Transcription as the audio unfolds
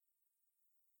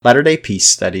Latter-day Peace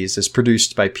Studies is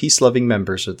produced by peace-loving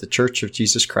members of The Church of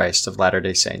Jesus Christ of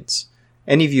Latter-day Saints.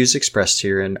 Any views expressed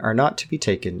herein are not to be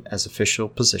taken as official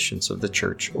positions of the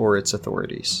Church or its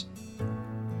authorities.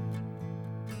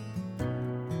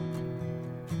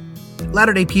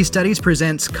 Latter-day Peace Studies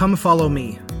presents Come Follow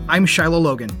Me. I'm Shiloh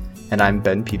Logan. And I'm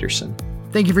Ben Peterson.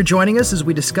 Thank you for joining us as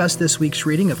we discuss this week's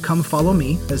reading of Come Follow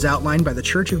Me, as outlined by The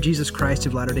Church of Jesus Christ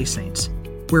of Latter-day Saints.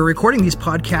 We're recording these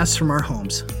podcasts from our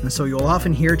homes, and so you'll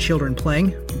often hear children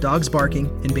playing, dogs barking,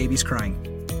 and babies crying.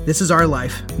 This is our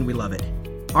life, and we love it.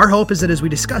 Our hope is that as we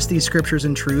discuss these scriptures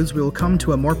and truths, we will come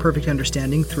to a more perfect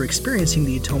understanding through experiencing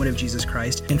the atonement of Jesus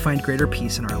Christ and find greater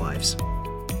peace in our lives.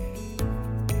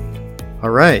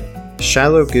 All right.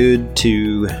 Shiloh, good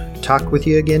to talk with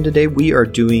you again today. We are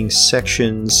doing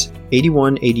sections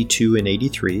 81, 82, and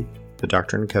 83, the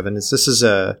Doctrine and Covenants. This is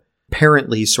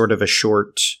apparently sort of a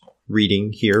short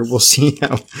reading here. We'll see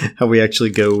how we actually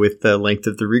go with the length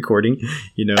of the recording.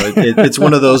 You know, it's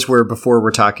one of those where before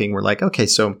we're talking, we're like, okay,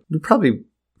 so we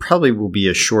probably will be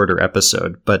a shorter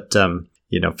episode, but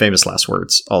famous last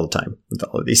words all the time with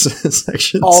all of these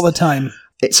sections. All the time.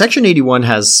 Section 81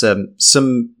 has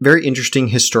some very interesting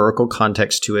historical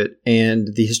context to it, and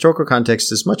the historical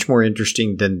context is much more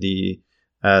interesting than the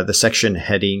section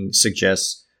heading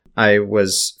suggests. I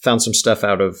found some stuff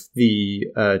out of the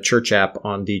church app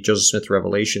on the Joseph Smith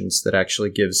Revelations that actually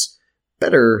gives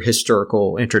better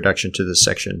historical introduction to this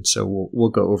section. So we'll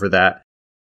go over that,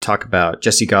 talk about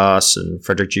Jesse Goss and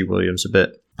Frederick G. Williams a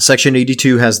bit. Section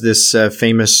 82 has this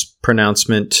famous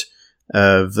pronouncement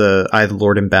of I, the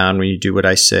Lord, am bound when you do what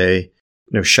I say.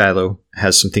 Shiloh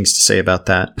has some things to say about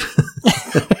that.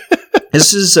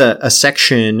 This is a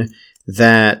section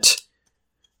that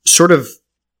sort of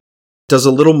does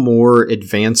a little more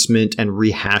advancement and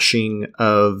rehashing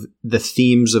of the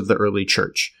themes of the early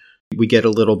church. We get a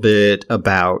little bit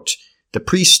about the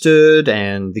priesthood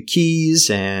and the keys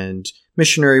and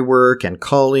missionary work and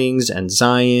callings and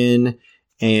Zion.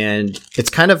 And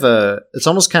it's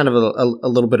almost kind of a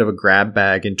little bit of a grab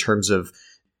bag in terms of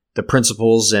the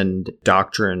principles and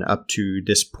doctrine up to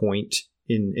this point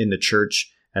in the church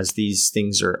as these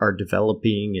things are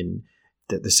developing and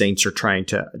that the saints are trying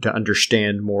to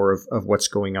understand more of what's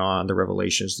going on, the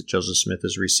revelations that Joseph Smith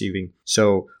is receiving.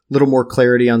 So a little more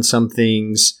clarity on some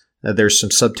things. There's some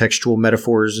subtextual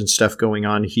metaphors and stuff going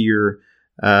on here.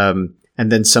 And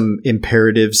then some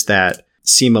imperatives that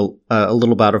seem a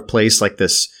little out of place, like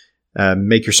this,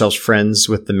 make yourselves friends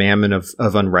with the mammon of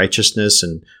unrighteousness.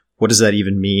 And what does that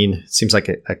even mean? It seems like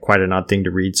quite an odd thing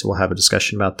to read, so we'll have a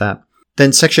discussion about that.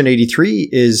 Then section 83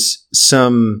 is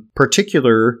some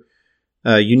particular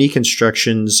unique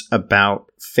instructions about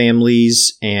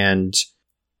families and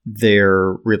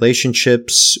their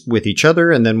relationships with each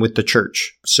other and then with the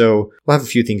church. So we'll have a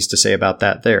few things to say about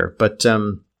that there. But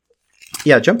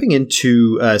jumping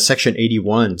into section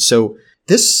 81. So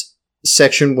this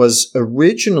section was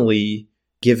originally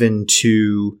given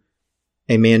to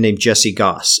a man named Jesse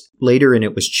Goss. Later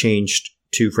it was changed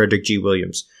to Frederick G.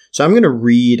 Williams. So I'm going to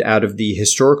read out of the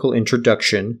historical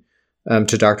introduction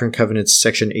to Doctrine and Covenants,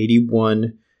 section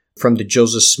 81, from the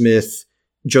Joseph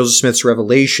Smith's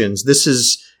Revelations. This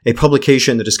is a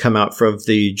publication that has come out from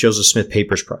the Joseph Smith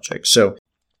Papers Project. So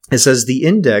it says, the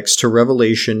index to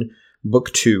Revelation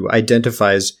Book 2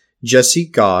 identifies Jesse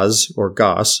Goss, or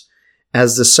Goss,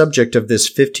 as the subject of this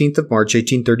 15th of March,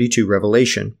 1832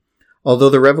 revelation, although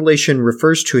the revelation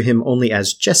refers to him only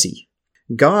as Jesse.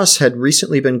 Goss had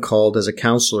recently been called as a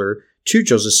counselor to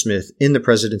Joseph Smith in the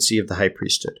presidency of the high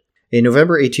priesthood. A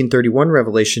November 1831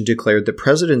 revelation declared that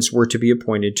presidents were to be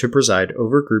appointed to preside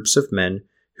over groups of men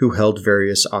who held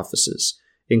various offices,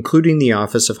 including the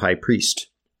office of high priest.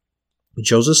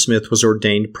 Joseph Smith was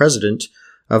ordained president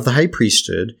of the high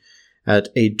priesthood at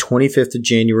a 25th of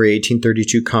January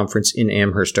 1832 conference in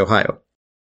Amherst, Ohio.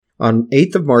 On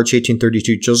 8th of March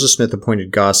 1832, Joseph Smith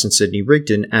appointed Goss and Sidney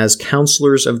Rigdon as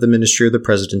counselors of the ministry of the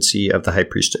presidency of the high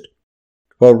priesthood.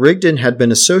 While Rigdon had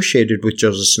been associated with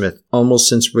Joseph Smith almost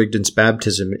since Rigdon's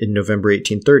baptism in November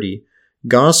 1830,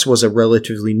 Goss was a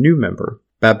relatively new member,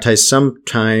 baptized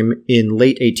sometime in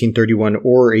late 1831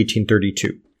 or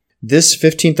 1832. This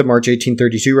 15th of March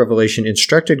 1832 revelation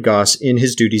instructed Goss in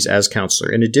his duties as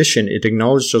counselor. In addition, it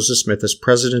acknowledged Joseph Smith as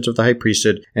president of the high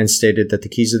priesthood and stated that the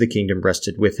keys of the kingdom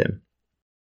rested with him.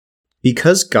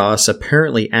 Because Goss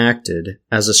apparently acted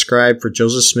as a scribe for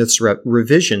Joseph Smith's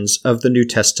revisions of the New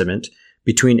Testament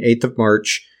between 8th of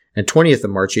March and 20th of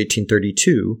March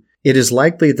 1832, it is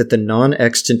likely that the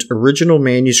non-extant original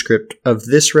manuscript of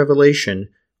this revelation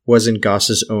was in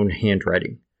Goss's own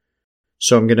handwriting.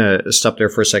 So I'm going to stop there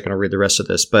for a second. I'll read the rest of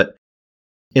this. But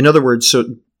in other words, so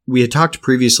we had talked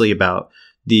previously about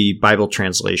the Bible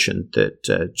translation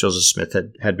that Joseph Smith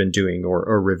had been doing,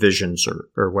 or revisions,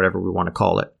 or whatever we want to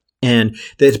call it. And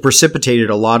that precipitated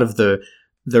a lot of the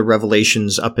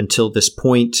revelations up until this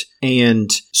point.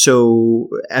 And so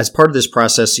as part of this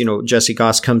process, Jesse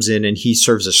Goss comes in and he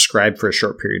serves as scribe for a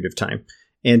short period of time.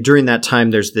 And during that time,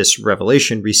 there's this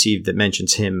revelation received that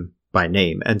mentions him by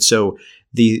name. And so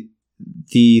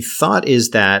the thought is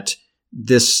that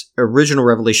this original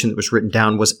revelation that was written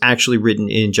down was actually written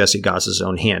in Jesse Goss's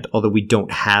own hand, although we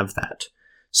don't have that.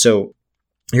 So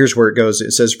here's where it goes.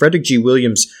 It says, Frederick G.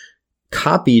 Williams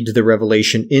copied the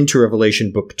revelation into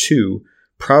Revelation Book 2,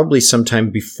 probably sometime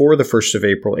before the 1st of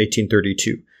April,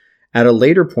 1832. At a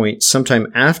later point, sometime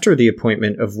after the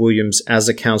appointment of Williams as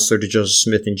a counselor to Joseph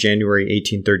Smith in January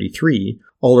 1833,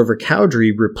 Oliver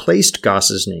Cowdery replaced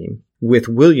Goss's name with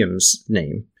Williams'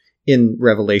 name in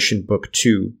Revelation Book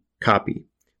 2 copy,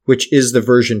 which is the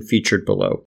version featured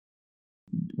below,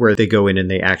 where they go in and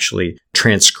they actually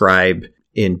transcribe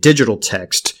in digital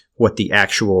text what the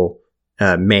actual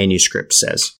manuscript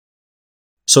says.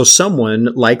 So someone,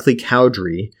 likely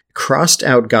Cowdery, crossed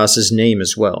out Goss's name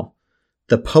as well.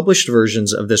 The published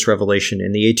versions of this revelation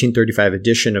in the 1835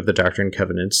 edition of the Doctrine and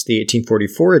Covenants, the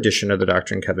 1844 edition of the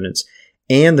Doctrine and Covenants,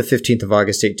 and the 15th of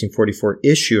August 1844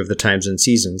 issue of the Times and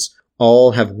Seasons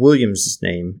all have Williams'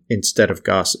 name instead of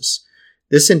Goss's.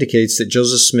 This indicates that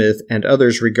Joseph Smith and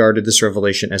others regarded this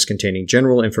revelation as containing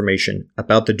general information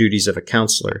about the duties of a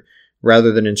counselor,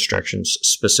 rather than instructions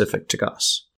specific to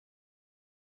Goss.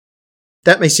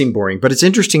 That may seem boring, but it's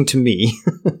interesting to me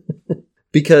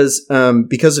because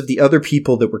of the other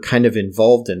people that were kind of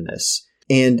involved in this.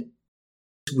 And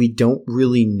we don't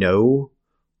really know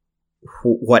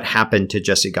what happened to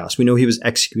Jesse Goss. We know he was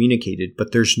excommunicated,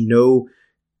 but there's no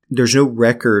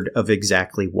record of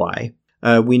exactly why.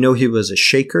 We know he was a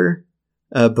Shaker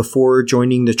before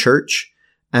joining the church.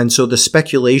 And so the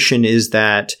speculation is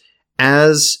that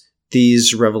as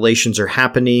these revelations are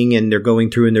happening and they're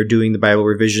going through and they're doing the Bible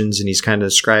revisions and he's kind of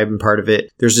the scribe and part of it,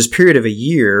 there's this period of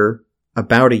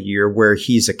about a year, where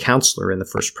he's a counselor in the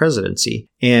first presidency.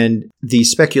 And the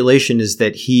speculation is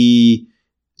that he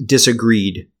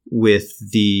disagreed with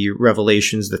the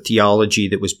revelations, the theology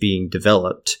that was being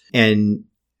developed. And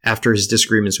after his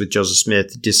disagreements with Joseph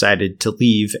Smith, decided to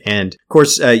leave. And of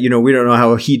course, we don't know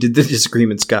how heated the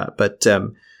disagreements got, but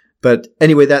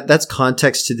anyway, that's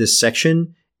context to this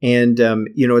section. And,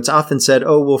 it's often said,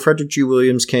 oh, well, Frederick G.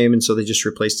 Williams came, and so they just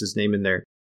replaced his name in there.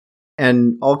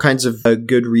 And all kinds of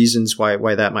good reasons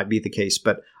why that might be the case.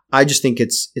 But I just think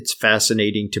it's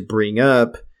fascinating to bring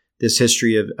up this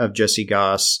history of Jesse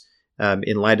Goss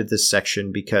in light of this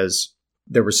section, because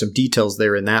there were some details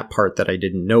there in that part that I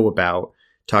didn't know about,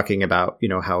 talking about,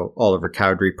 how Oliver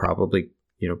Cowdery probably,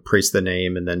 praised the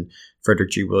name, and then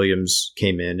Frederick G. Williams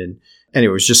came in. And it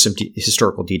was just some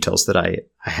historical details that I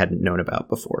hadn't known about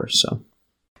before. So,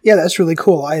 yeah, that's really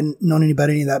cool. I hadn't known about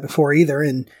any of that before either.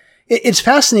 And it's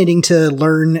fascinating to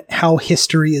learn how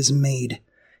history is made.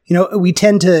 We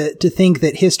tend to think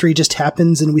that history just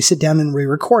happens and we sit down and we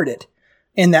record it.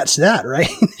 And that's that, right?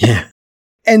 Yeah.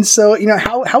 And so,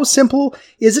 how simple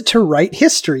is it to write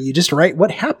history? You just write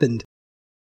what happened.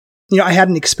 I had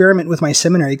an experiment with my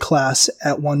seminary class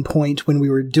at one point when we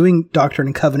were doing Doctrine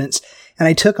and Covenants, and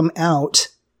I took them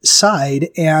outside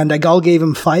and I gave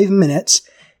them 5 minutes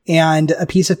and a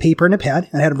piece of paper and a pad.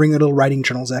 I had to bring their little writing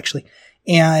journals, actually,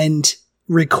 and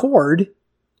record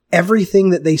everything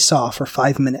that they saw for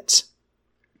 5 minutes.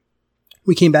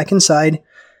 We came back inside,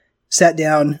 sat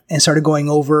down, and started going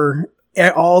over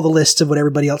all the lists of what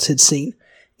everybody else had seen.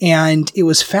 And it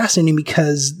was fascinating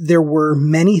because there were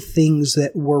many things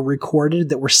that were recorded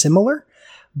that were similar,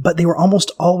 but they were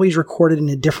almost always recorded in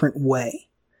a different way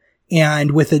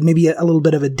and with maybe a little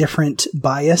bit of a different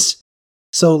bias.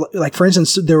 So, like, for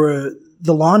instance, the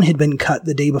lawn had been cut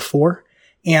the day before.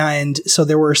 And so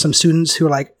there were some students who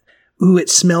were like, ooh, it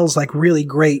smells like really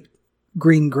great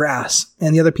green grass.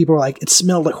 And the other people were like, it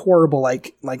smelled like horrible,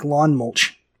 like lawn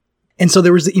mulch. And so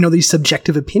there was, these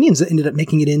subjective opinions that ended up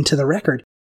making it into the record.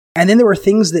 And then there were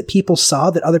things that people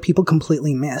saw that other people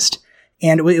completely missed.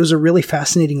 And it was a really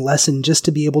fascinating lesson just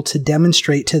to be able to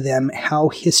demonstrate to them how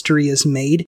history is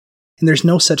made. And there's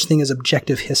no such thing as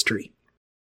objective history.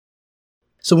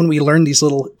 So when we learn these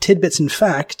little tidbits and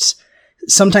facts,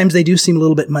 sometimes they do seem a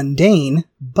little bit mundane,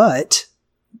 but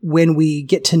when we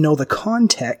get to know the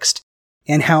context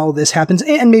and how this happens,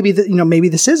 and maybe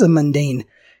this is a mundane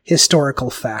historical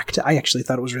fact. I actually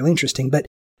thought it was really interesting, but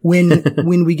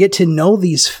when we get to know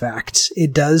these facts,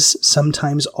 it does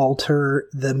sometimes alter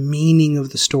the meaning of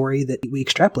the story that we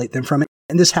extrapolate them from it.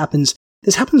 And this happens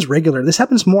regularly. This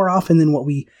happens more often than what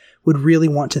we would really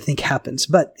want to think happens,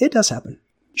 but it does happen.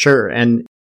 Sure. And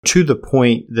to the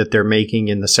point that they're making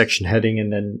in the section heading,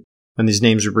 and then when these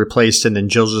names were replaced, and then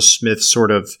Joseph Smith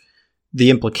the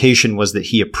implication was that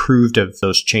he approved of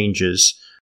those changes,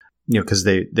 because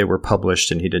they were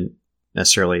published and he didn't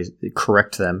necessarily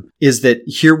correct them, is that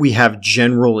here we have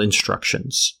general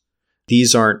instructions.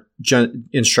 These aren't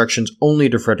instructions only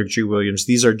to Frederick G. Williams.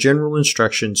 These are general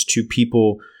instructions to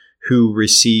people who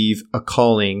receive a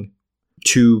calling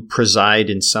to preside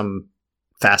in some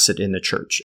facet in the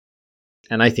church.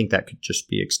 And I think that could just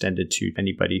be extended to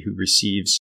anybody who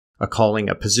receives a calling,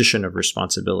 a position of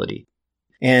responsibility.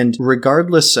 And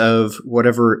regardless of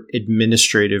whatever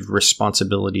administrative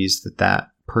responsibilities that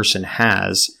person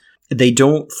has, they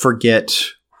don't forget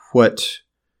what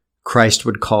Christ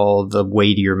would call the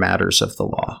weightier matters of the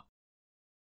law.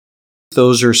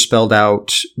 Those are spelled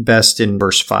out best in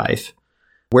verse 5.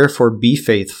 Wherefore be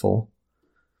faithful,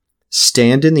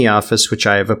 stand in the office which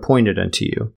I have appointed unto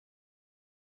you.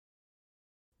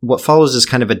 What follows is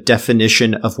kind of a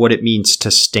definition of what it means to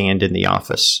stand in the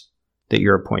office that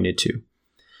you're appointed to.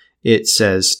 It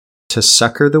says, to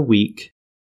succor the weak,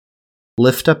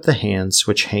 lift up the hands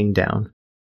which hang down,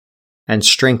 and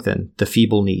strengthen the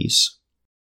feeble knees.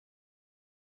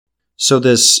 So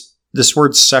this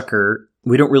word succor,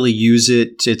 we don't really use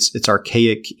it. It's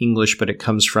archaic English, but it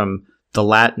comes from the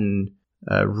Latin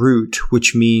root,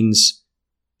 which means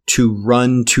to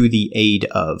run to the aid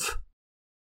of.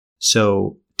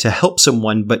 So to help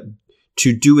someone, but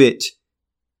to do it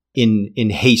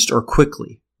in haste or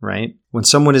quickly. Right? When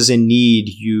someone is in need,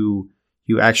 you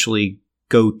actually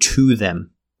go to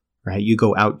them, right? You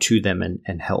go out to them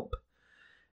and help.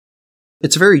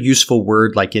 It's a very useful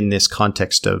word, like in this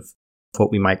context of what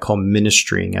we might call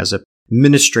ministering as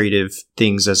administrative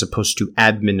things as opposed to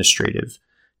administrative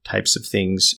types of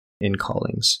things in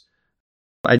callings.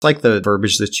 I like the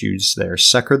verbiage that's used there.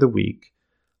 Succor the weak,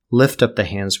 lift up the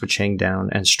hands which hang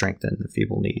down, and strengthen the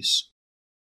feeble knees.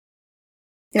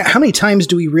 Yeah, how many times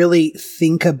do we really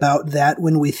think about that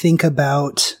when we think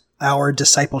about our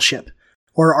discipleship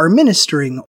or our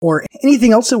ministering or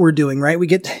anything else that we're doing, right? We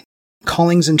get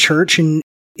callings in church and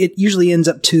it usually ends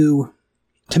up to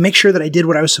make sure that I did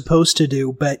what I was supposed to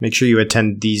do, but make sure you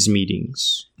attend these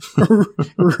meetings.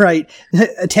 Right.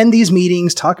 Attend these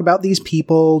meetings, talk about these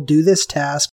people, do this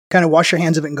task, kind of wash your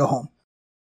hands of it and go home.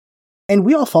 And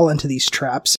we all fall into these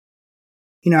traps.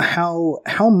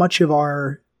 How much of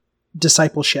our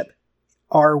discipleship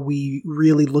are we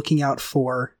really looking out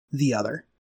for the other?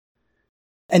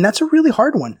 And that's a really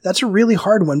hard one. That's a really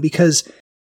hard one because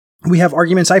we have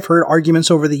arguments. I've heard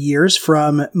arguments over the years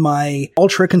from my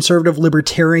ultra-conservative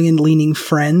libertarian-leaning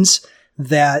friends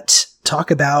that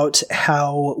talk about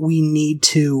how we need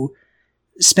to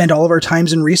spend all of our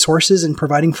times and resources in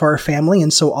providing for our family,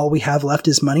 and so all we have left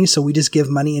is money, so we just give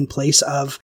money in place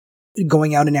of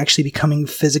going out and actually becoming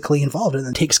physically involved, and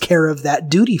then takes care of that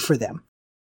duty for them.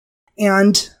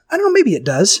 And I don't know, maybe it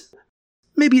does.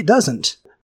 Maybe it doesn't.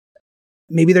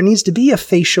 Maybe there needs to be a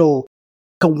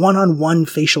one-on-one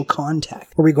facial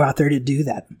contact where we go out there to do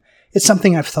that. It's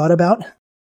something I've thought about,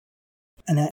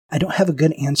 and I don't have a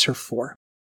good answer for.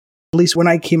 At least when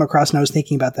I came across and I was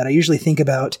thinking about that, I usually think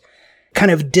about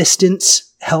kind of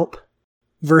distance help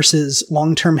versus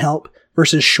long-term help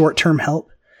versus short-term help.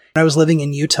 When I was living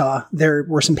in Utah, there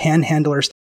were some panhandlers.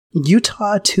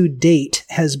 Utah to date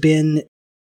has been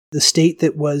the state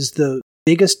that was the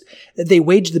biggest, they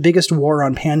waged the biggest war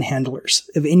on panhandlers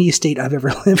of any state I've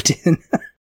ever lived in.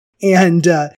 And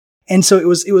so it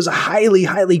was highly,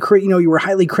 you were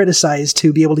highly criticized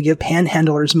to be able to give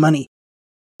panhandlers money.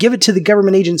 Give it to the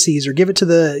government agencies or give it to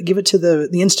the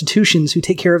institutions who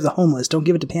take care of the homeless. Don't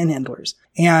give it to panhandlers.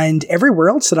 And everywhere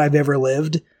else that I've ever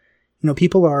lived,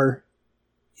 people are,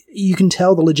 you can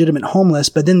tell the legitimate homeless,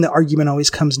 but then the argument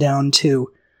always comes down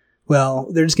to, well,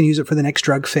 they're just going to use it for the next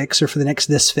drug fix or for the next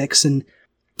this fix. And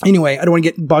anyway, I don't want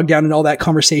to get bogged down in all that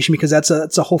conversation because that's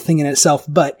a whole thing in itself.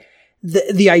 But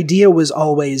the idea was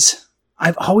always,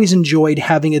 I've always enjoyed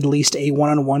having at least a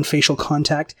one-on-one facial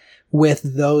contact with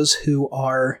those who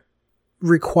are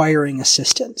requiring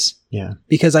assistance. Yeah.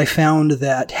 Because I found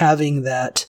that having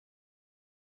that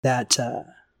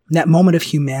moment of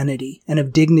humanity and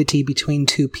of dignity between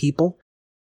two people,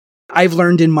 I've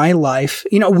learned in my life,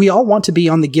 we all want to be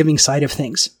on the giving side of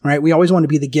things, right? We always want to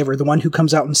be the giver, the one who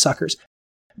comes out and succors.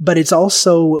 But it's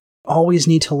also always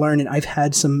need to learn, and I've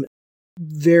had some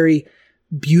very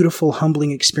beautiful,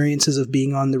 humbling experiences of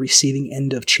being on the receiving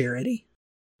end of charity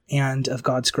and of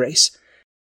God's grace.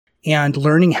 And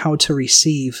learning how to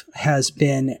receive has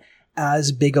been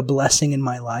as big a blessing in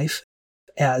my life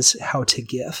as how to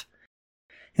give.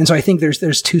 And so I think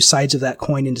there's two sides of that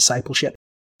coin in discipleship.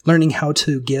 learning how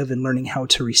to give and learning how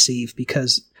to receive,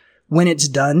 because when it's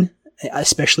done,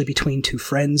 especially between two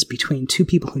friends, between two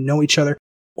people who know each other,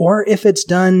 or if it's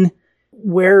done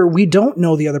where we don't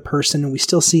know the other person and we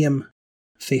still see him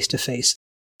face to face,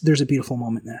 there's a beautiful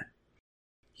moment there.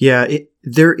 Yeah,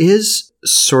 there is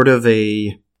sort of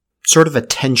a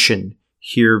tension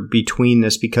here between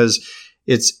this, because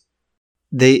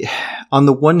on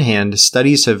the one hand,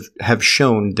 studies have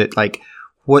shown that like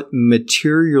what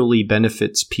materially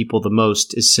benefits people the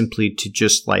most is simply to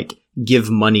just like give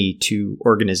money to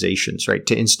organizations, right?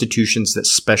 To institutions that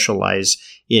specialize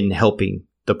in helping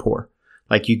the poor.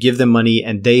 Like you give them money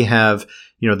and they have,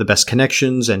 the best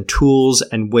connections and tools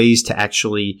and ways to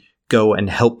actually go and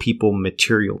help people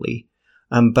materially.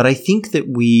 But I think that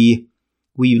we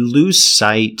lose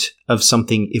sight of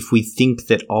something if we think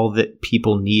that all that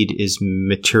people need is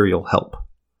material help,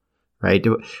 right?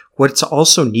 What's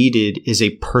also needed is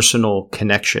a personal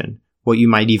connection, what you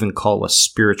might even call a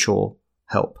spiritual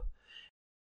help.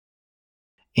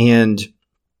 And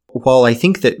while I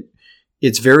think that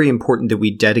it's very important that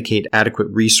we dedicate adequate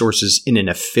resources in an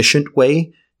efficient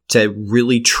way to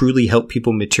really truly help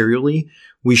people materially,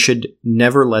 we should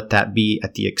never let that be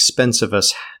at the expense of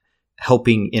us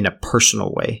helping in a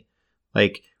personal way.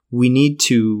 Like we need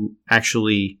to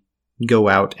actually go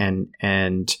out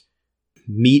and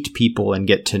meet people and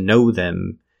get to know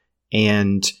them.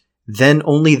 And then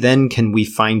only then can we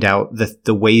find out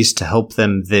the ways to help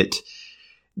them that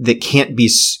can't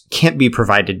be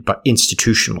provided but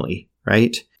institutionally,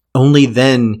 right? Only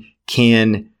then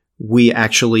can we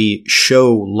actually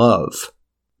show love,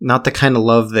 not the kind of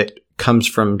love that comes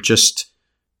from just,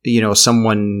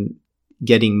 someone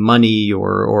getting money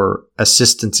or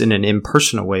assistance in an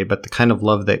impersonal way, but the kind of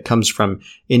love that comes from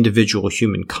individual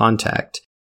human contact.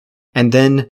 And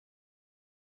then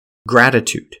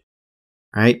gratitude,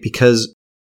 right? Because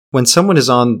when someone is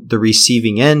on the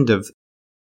receiving end of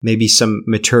maybe some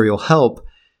material help,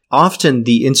 often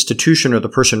the institution or the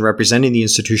person representing the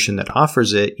institution that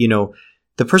offers it,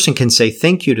 the person can say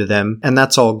thank you to them, and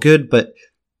that's all good, but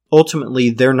ultimately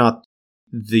they're not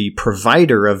the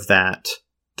provider of that,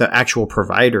 the actual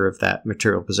provider of that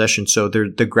material possession. So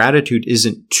the gratitude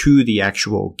isn't to the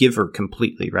actual giver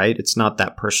completely, right? It's not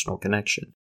that personal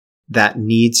connection. That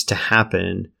needs to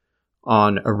happen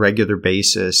on a regular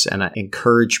basis. And I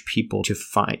encourage people to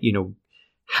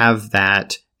have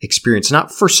that experience,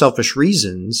 not for selfish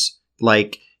reasons,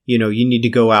 like, you need to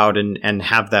go out and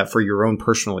have that for your own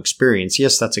personal experience.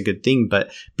 Yes, that's a good thing, but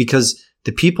because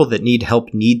the people that need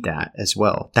help need that as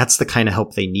well. That's the kind of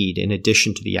help they need in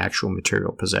addition to the actual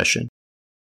material possession.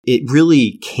 It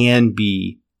really can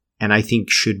be, and I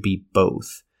think should be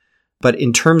both. But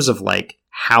in terms of like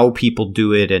how people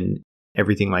do it and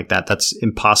everything like that, that's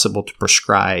impossible to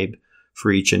prescribe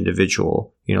for each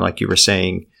individual. Like you were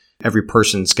saying, every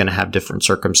person's going to have different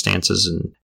circumstances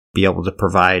and be able to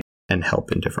provide and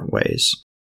help in different ways.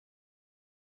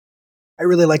 I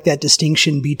really like that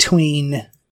distinction between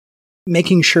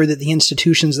making sure that the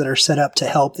institutions that are set up to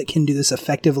help that can do this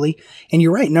effectively. And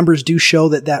you're right, numbers do show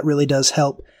that really does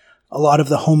help a lot of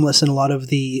the homeless and a lot of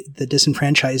the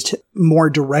disenfranchised more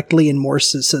directly and more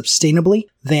sustainably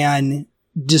than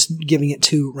just giving it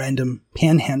to random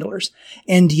panhandlers.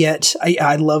 And yet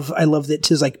I love that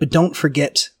it's like, but don't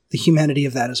forget the humanity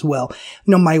of that as well.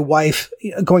 My wife,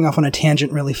 going off on a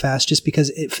tangent really fast, just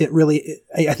because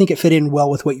I think it fit in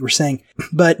well with what you were saying.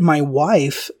 But my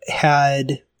wife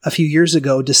had a few years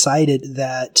ago decided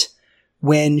that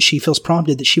when she feels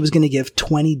prompted that she was going to give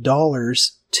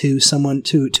 $20 to someone,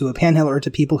 to a panhandler, or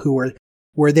to people who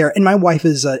were there. And my wife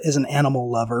is an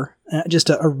animal lover, just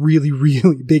a really,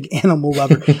 really big animal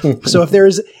lover. So if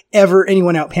there's ever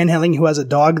anyone out panhandling who has a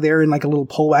dog there in like a little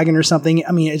pull wagon or something,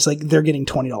 I mean, it's like they're getting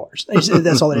 $20.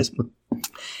 That's all it is.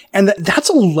 And that's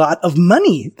a lot of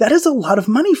money. That is a lot of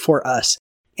money for us.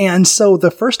 And so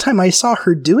the first time I saw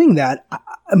her doing that,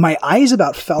 my eyes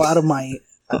about fell out of my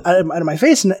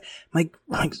face, and I'm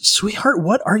like, sweetheart,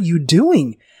 what are you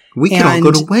doing? We can all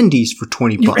go to Wendy's for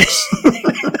 $20.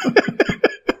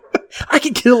 I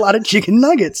could get a lot of chicken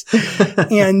nuggets.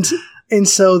 and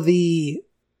so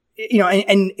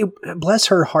bless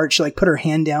her heart, she like put her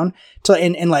hand down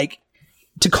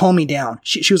to calm me down.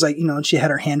 She was like, she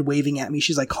had her hand waving at me.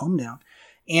 She's like, calm down.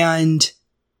 And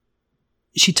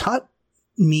she taught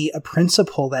me a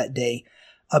principle that day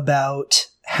about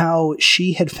how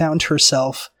she had found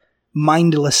herself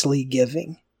mindlessly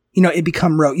giving. It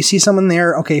become rote. You see someone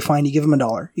there, okay, fine, you give them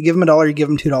 $1. You give them $1, you give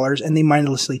them $2, and they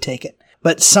mindlessly take it.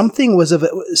 But something was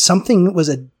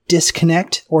a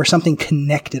disconnect or something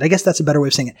connected. I guess that's a better way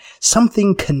of saying it.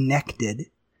 Something connected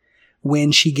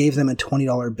when she gave them a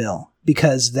 $20 bill,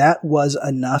 because that was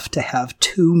enough to have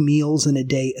 2 meals in a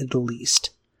day at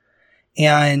least.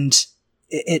 And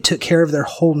it took care of their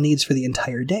whole needs for the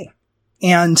entire day.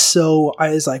 And so I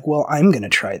was like, well, I'm going to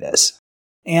try this.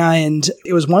 And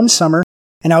it was one summer,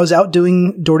 and I was out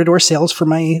doing door-to-door sales for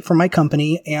my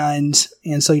company. And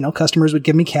so, customers would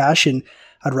give me cash, and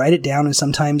I'd write it down, and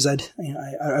sometimes I'd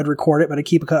record it, but I'd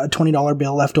keep a $20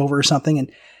 bill left over or something.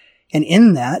 And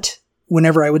in that,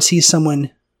 whenever I would see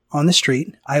someone on the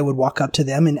street, I would walk up to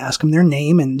them and ask them their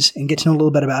name and get to know a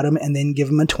little bit about them, and then give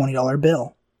them a $20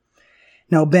 bill.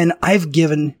 Now, Ben, I've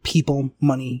given people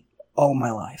money all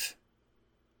my life.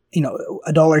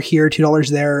 $1 here, $2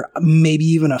 there, maybe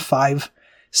even a $5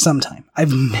 sometime.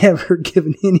 I've never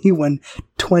given anyone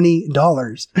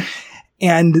 $20.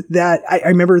 And that, I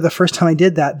remember the first time I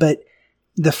did that, but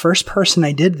the first person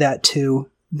I did that to,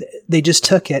 they just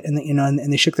took it and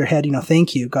they shook their head,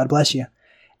 thank you, God bless you.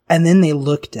 And then they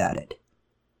looked at it.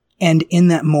 And in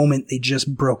that moment, they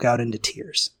just broke out into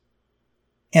tears.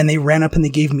 And they ran up and they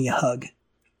gave me a hug.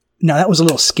 Now, that was a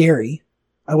little scary.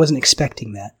 I wasn't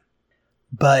expecting that.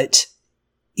 But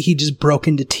he just broke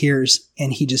into tears,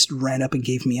 and he just ran up and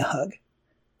gave me a hug.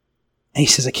 And he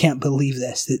says, I can't believe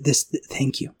this.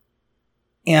 Thank you.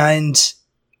 And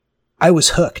I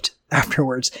was hooked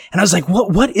afterwards. And I was like,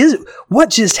 what is it? What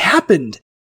just happened?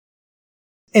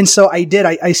 And so I did.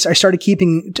 I started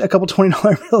keeping a couple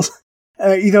 $20 bills,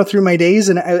 through my days.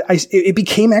 And it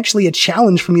became actually a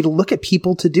challenge for me to look at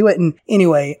people to do it. And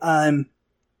anyway,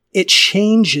 it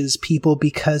changes people,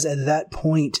 because at that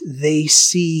point they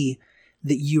see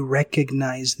that you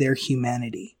recognize their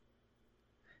humanity.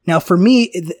 Now, for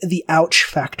me, the ouch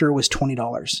factor was $20.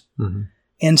 Mm-hmm.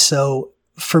 And so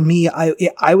for me,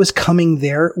 I was coming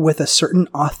there with a certain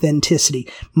authenticity.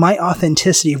 My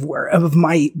authenticity of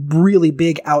my really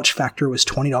big ouch factor was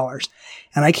 $20.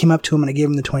 And I came up to him and I gave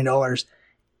him the $20.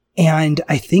 And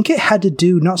I think it had to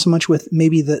do not so much with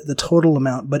maybe the total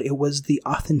amount, but it was the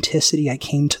authenticity I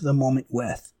came to the moment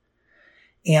with.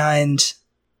 And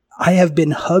I have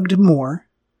been hugged more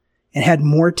and had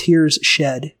more tears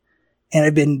shed, and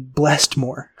I've been blessed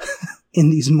more in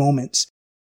these moments.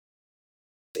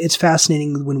 It's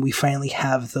fascinating when we finally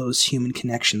have those human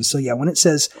connections. So yeah, when it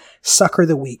says succor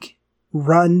the weak,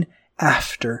 run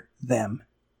after them,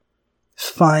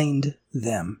 find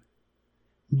them.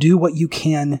 Do what you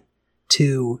can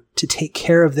to take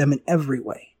care of them in every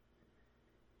way.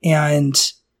 And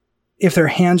if their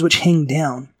hands which hang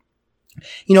down,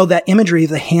 that imagery of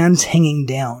the hands hanging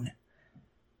down,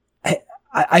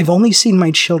 I've only seen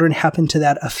my children happen to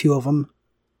that, a few of them,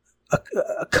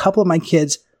 a couple of my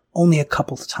kids, only a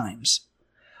couple of times.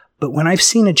 But when I've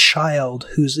seen a child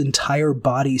whose entire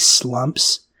body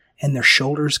slumps and their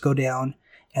shoulders go down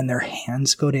and their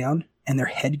hands go down and their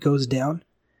head goes down,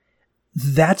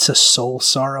 that's a soul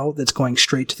sorrow that's going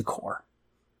straight to the core.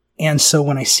 And so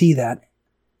when I see that,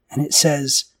 and it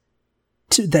says,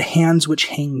 to the hands which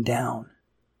hang down,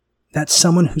 that's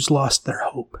someone who's lost their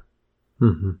hope.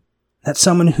 Mm-hmm. That's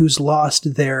someone who's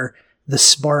lost the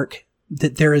spark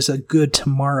that there is a good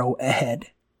tomorrow ahead.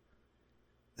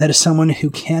 That is someone who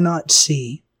cannot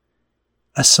see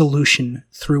a solution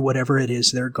through whatever it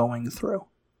is they're going through.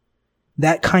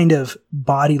 That kind of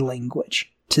body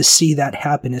language, to see that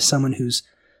happen, is someone who's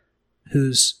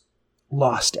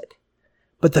lost it.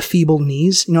 But the feeble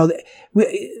knees,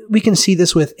 we can see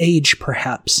this with age,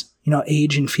 perhaps,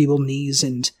 age and feeble knees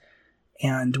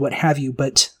and what have you.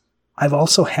 But I've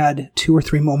also had 2 or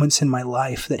 3 moments in my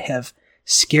life that have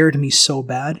scared me so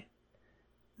bad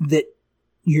that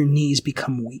your knees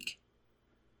become weak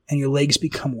and your legs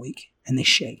become weak and they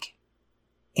shake.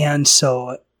 And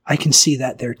so I can see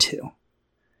that there too.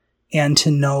 And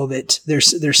to know that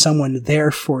there's someone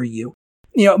there for you.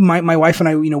 My wife and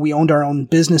I, we owned our own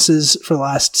businesses for the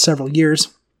last several years.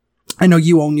 I know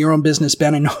you own your own business,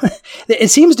 Ben. I know it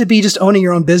seems to be just owning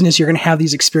your own business, you're going to have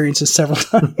these experiences several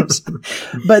times.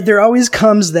 But there always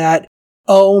comes that,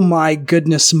 oh my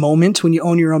goodness moment when you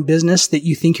own your own business that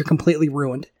you think you're completely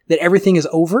ruined, that everything is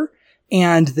over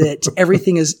and that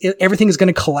everything is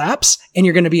going to collapse and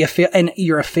you're going to be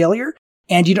you're a failure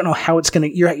and you don't know how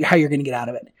you're going to get out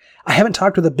of it. I haven't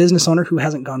talked with a business owner who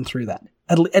hasn't gone through that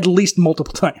at least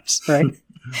multiple times, right?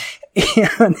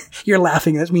 And you're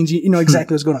laughing. That means you know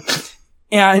exactly what's going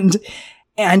on.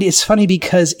 And it's funny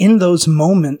because in those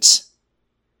moments,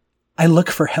 I look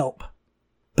for help.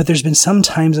 But there's been some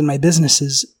times in my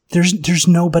businesses, there's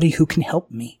nobody who can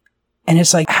help me. And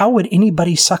it's like, how would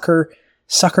anybody succor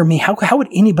me? How would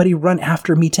anybody run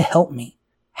after me to help me?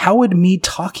 How would me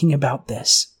talking about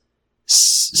this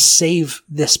save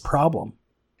this problem?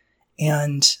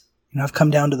 And I've come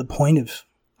down to the point of,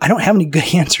 I don't have any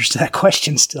good answers to that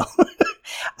question still.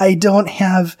 I don't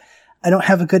have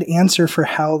a good answer for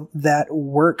how that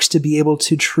works to be able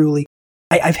to truly.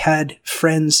 I've had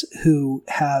friends who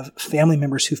have family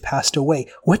members who've passed away.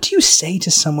 What do you say to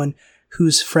someone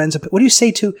whose friends, what do you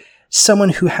say to someone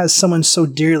who has someone so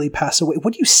dearly pass away?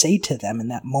 What do you say to them in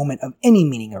that moment of any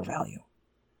meaning or value?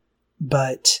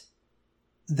 But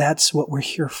that's what we're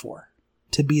here for,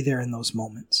 to be there in those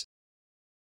moments.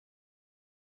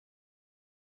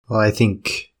 Well, I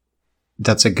think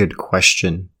that's a good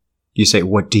question. You say,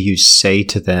 what do you say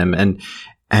to them? And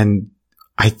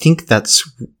I think that's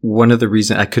one of the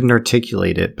reasons I couldn't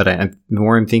articulate it, but the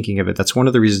more I'm thinking of it, that's one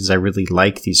of the reasons I really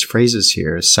like these phrases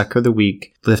here. Succor the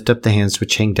weak, lift up the hands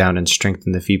which hang down, and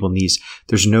strengthen the feeble knees.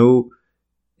 There's not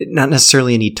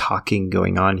necessarily any talking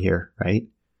going on here, right?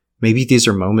 Maybe these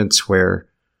are moments where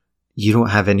you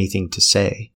don't have anything to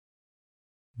say,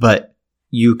 but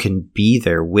you can be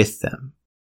there with them,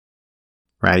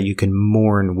 right? You can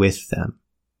mourn with them,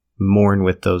 mourn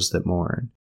with those that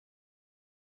mourn.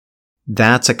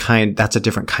 That's a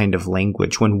different kind of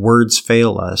language. When words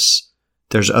fail us,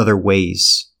 there's other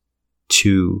ways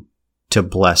to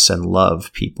bless and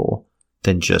love people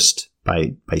than just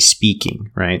by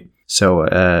speaking, right? So,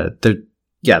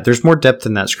 there's more depth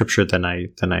in that scripture than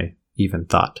I even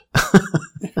thought.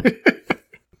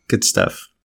 Good stuff.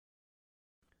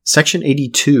 Section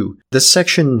 82. This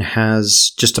section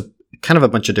has just a kind of a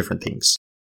bunch of different things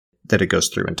that it goes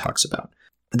through and talks about.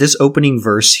 This opening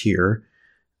verse here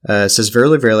says,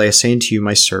 Verily, verily, I say unto you,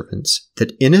 my servants,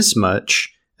 that inasmuch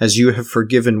as you have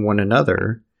forgiven one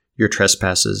another your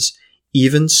trespasses,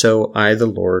 even so I, the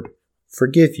Lord,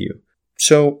 forgive you.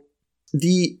 So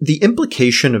the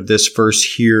implication of this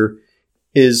verse here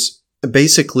is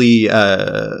basically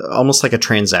almost like a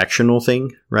transactional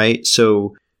thing, right?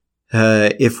 So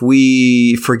if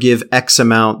we forgive X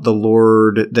amount, the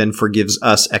Lord then forgives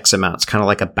us X amount. It's kind of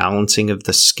like a balancing of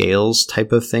the scales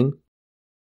type of thing.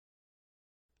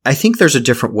 I think there's a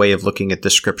different way of looking at the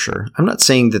scripture. I'm not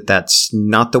saying that that's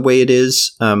not the way it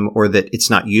is, or that it's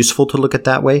not useful to look at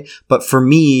that way. But for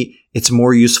me, it's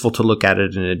more useful to look at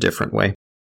it in a different way.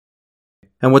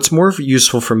 And what's more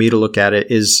useful for me to look at it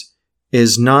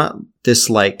is not this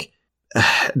like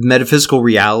metaphysical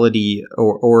reality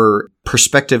or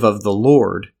perspective of the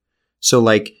Lord. So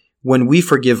like when we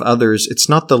forgive others, it's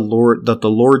not the Lord that the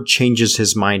Lord changes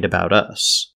his mind about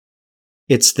us.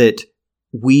 It's that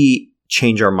we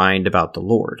change our mind about the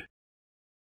Lord.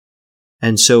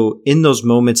 And so in those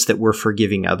moments that we're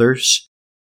forgiving others,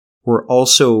 we're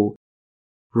also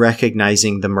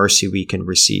recognizing the mercy we can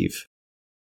receive.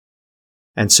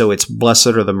 And so it's blessed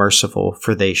are the merciful,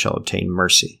 for they shall obtain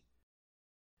mercy.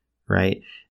 Right?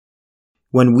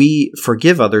 When we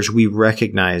forgive others, we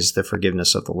recognize the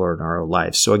forgiveness of the Lord in our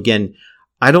lives. So again,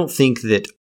 I don't think that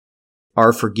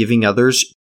our forgiving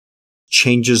others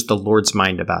changes the Lord's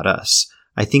mind about us.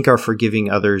 I think our forgiving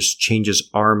others changes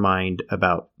our mind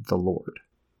about the Lord.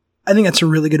 I think that's a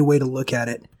really good way to look at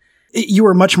it. You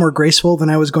were much more graceful than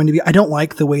I was going to be. I don't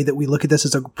like the way that we look at this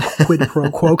as a quid pro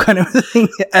quo kind of thing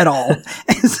at all.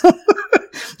 And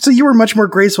so you were much more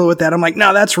graceful with that. I'm like,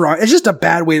 no, that's wrong. It's just a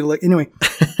bad way to look. Anyway,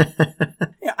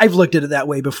 I've looked at it that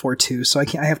way before too. So I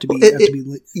have to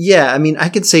be. Yeah. I mean, I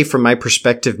could say from my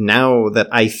perspective now that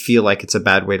I feel like it's a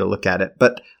bad way to look at it,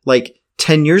 but like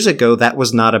 10 years ago, that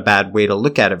was not a bad way to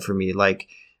look at it for me. Like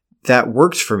that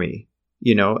worked for me,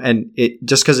 and it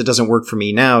just because it doesn't work for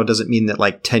me now doesn't mean that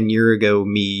like 10 years ago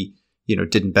me,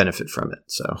 didn't benefit from it.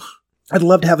 So I'd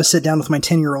love to have a sit down with my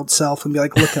 10-year-old self and be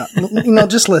like, look up,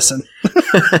 just listen.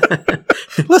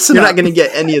 Listen. You're not going to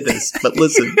get any of this, but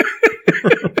listen.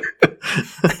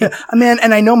 Man,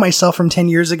 and I know myself from 10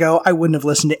 years ago, I wouldn't have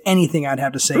listened to anything I'd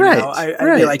have to say now.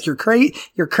 I'd be like, you're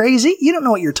crazy. You don't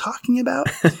know what you're talking about.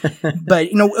 But,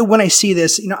 when I see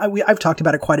this, I've talked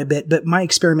about it quite a bit, but my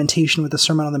experimentation with the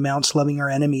Sermon on the Mount, loving our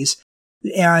enemies,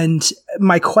 and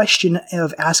my question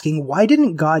of asking, why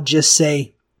didn't God just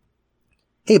say,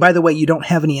 hey, by the way, you don't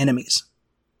have any enemies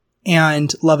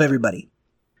and love everybody?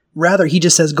 Rather, he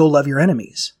just says, go love your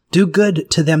enemies. Do good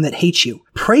to them that hate you.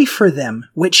 Pray for them,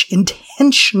 which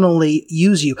intentionally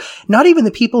use you. Not even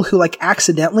the people who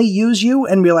accidentally use you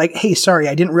and be like, hey, sorry,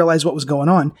 I didn't realize what was going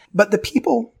on. But the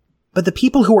people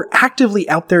who are actively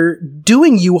out there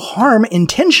doing you harm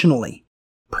intentionally.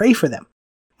 Pray for them.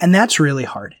 And that's really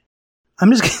hard.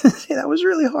 I'm just going to say that was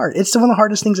really hard. It's one of the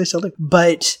hardest things I still do.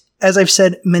 But as I've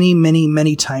said many, many,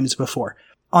 many times before,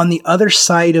 on the other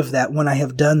side of that, when I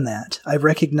have done that, I've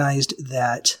recognized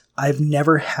that I've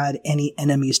never had any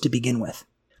enemies to begin with.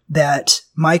 that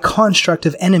my construct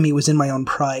of enemy was in my own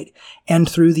pride. And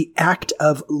through the act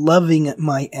of loving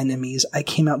my enemies, I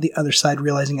came out the other side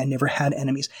realizing I never had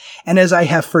enemies. And as I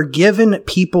have forgiven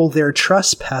people their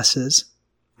trespasses,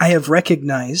 I have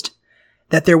recognized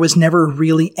that there was never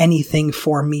really anything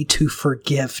for me to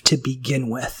forgive to begin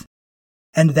with.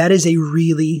 And that is a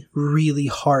really, really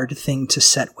hard thing to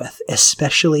set with,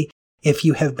 especially if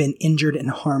you have been injured and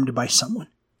harmed by someone.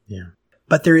 Yeah.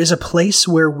 But there is a place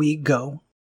where we go,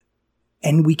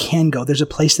 and we can go. There's a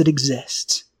place that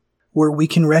exists where we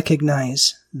can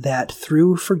recognize that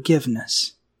through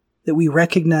forgiveness, that we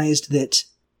recognized that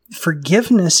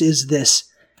forgiveness is this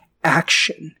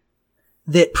action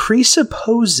that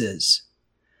presupposes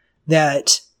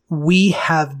that we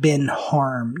have been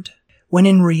harmed, when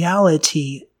in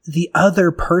reality, the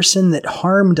other person that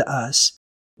harmed us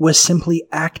was simply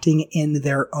acting in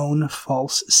their own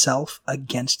false self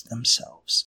against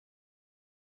themselves.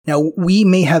 Now, we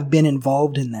may have been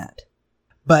involved in that,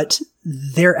 but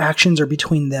their actions are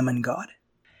between them and God.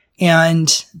 And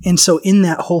so in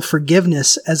that whole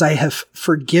forgiveness, as I have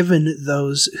forgiven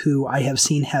those who I have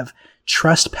seen have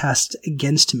trespassed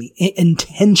against me,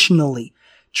 intentionally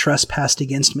trespassed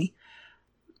against me,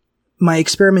 my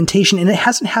experimentation, and it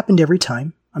hasn't happened every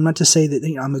time. I'm not to say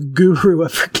that I'm a guru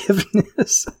of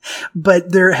forgiveness,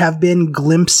 but there have been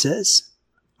glimpses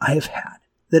I have had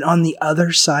that on the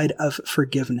other side of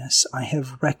forgiveness, I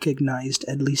have recognized,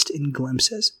 at least in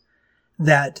glimpses,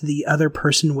 that the other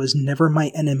person was never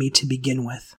my enemy to begin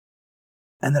with,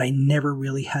 and that I never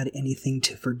really had anything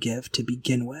to forgive to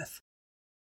begin with,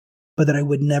 but that I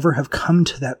would never have come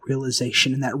to that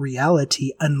realization and that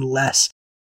reality unless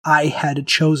I had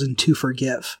chosen to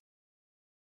forgive.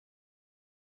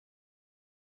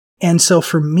 And so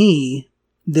for me,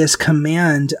 this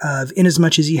command of,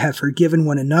 inasmuch as ye have forgiven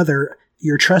one another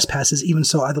your trespasses, even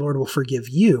so I, the Lord, will forgive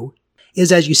you,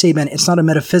 is, as you say, Ben, it's not a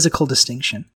metaphysical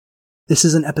distinction. This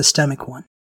is an epistemic one.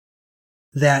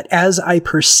 That as I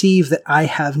perceive that I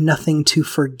have nothing to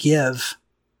forgive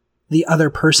the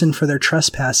other person for their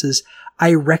trespasses,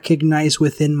 I recognize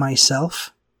within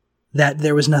myself that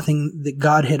there was nothing that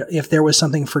God had, if there was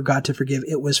something for God to forgive,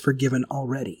 it was forgiven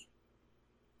already.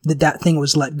 That thing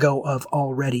was let go of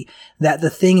already. That the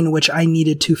thing in which I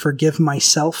needed to forgive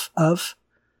myself of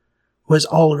was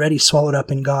already swallowed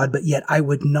up in God, but yet I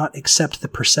would not accept the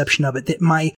perception of it. That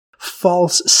my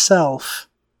false self,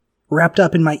 wrapped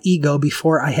up in my ego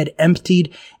before I had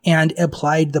emptied and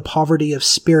applied the poverty of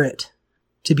spirit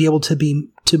to be able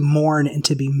to mourn and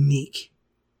to be meek,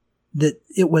 that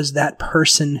it was that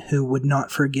person who would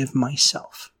not forgive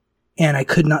myself. And I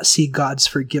could not see God's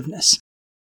forgiveness.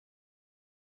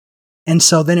 And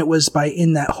so then it was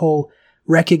in that whole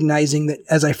recognizing that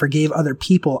as I forgave other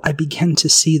people, I began to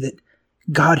see that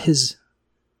God has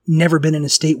never been in a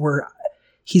state where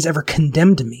he's ever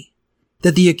condemned me.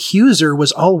 That the accuser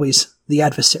was always the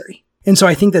adversary. And so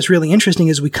I think that's really interesting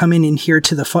as we come in here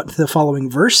to the following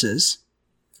verses.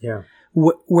 Yeah.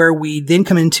 Where we then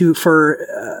come into,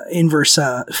 in verse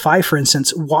 5, for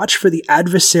instance, watch for the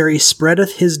adversary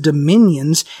spreadeth his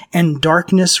dominions and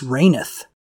darkness reigneth.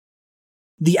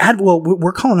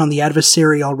 We're calling on the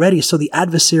adversary already, so the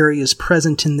adversary is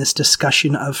present in this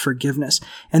discussion of forgiveness.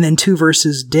 And then 2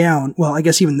 verses down, well, I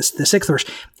guess even the 6th verse,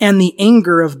 and the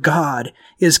anger of God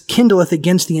is kindleth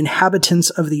against the inhabitants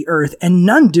of the earth, and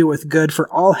none doeth good,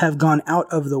 for all have gone out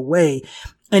of the way.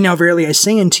 And now verily I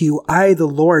say unto you, I, the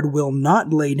Lord, I will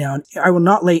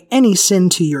not lay any sin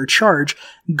to your charge.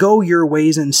 Go your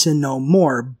ways and sin no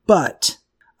more. But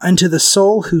unto the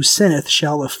soul who sinneth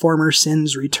shall the former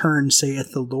sins return,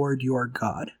 saith the Lord your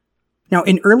God. Now,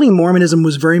 in early Mormonism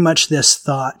was very much this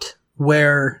thought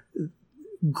where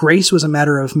grace was a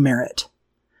matter of merit.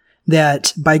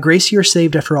 That by grace you're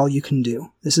saved after all you can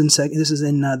do. This is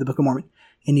in the Book of Mormon,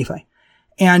 in Nephi.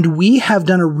 And we have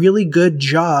done a really good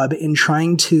job in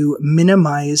trying to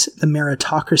minimize the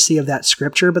meritocracy of that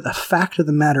scripture. But the fact of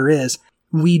the matter is,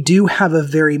 we do have a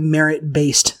very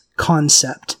merit-based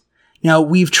concept. Now,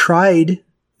 we've tried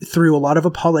through a lot of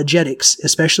apologetics,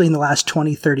 especially in the last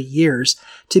 20, 30 years,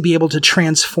 to be able to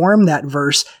transform that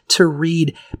verse to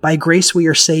read, by grace we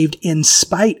are saved in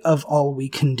spite of all we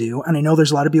can do. And I know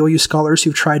there's a lot of BOU scholars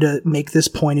who've tried to make this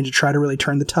point and to try to really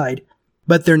turn the tide.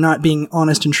 But they're not being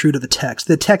honest and true to the text.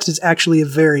 The text is actually a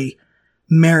very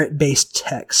merit-based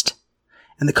text.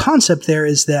 And the concept there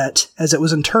is that, as it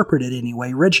was interpreted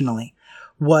anyway, originally,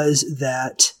 was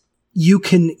that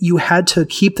you had to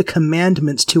keep the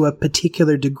commandments to a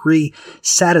particular degree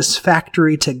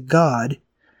satisfactory to God,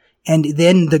 and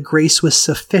then the grace was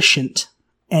sufficient.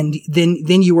 And then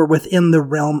you were within the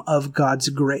realm of God's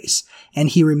grace, and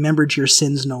he remembered your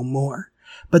sins no more.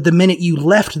 But the minute you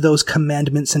left those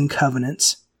commandments and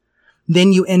covenants,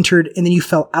 then you entered and then you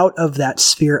fell out of that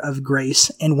sphere of grace.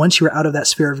 And once you were out of that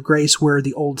sphere of grace where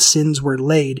the old sins were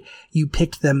laid, you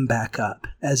picked them back up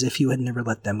as if you had never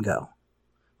let them go.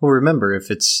 Well, remember,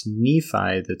 if it's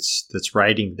Nephi that's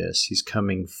writing this, he's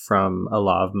coming from a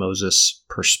Law of Moses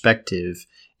perspective,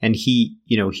 and he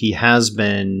has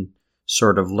been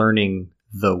sort of learning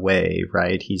the way,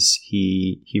 right?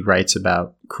 He writes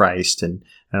about Christ and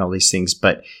all these things,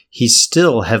 but he's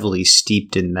still heavily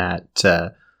steeped in that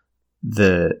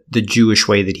the Jewish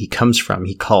way that he comes from.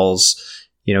 He calls,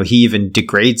 he even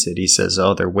degrades it. He says,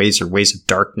 oh, their ways are ways of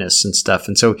darkness and stuff.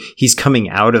 And so he's coming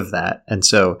out of that. And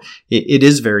so it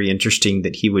is very interesting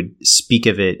that he would speak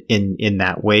of it in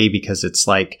that way, because it's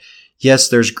like, yes,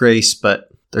 there's grace, but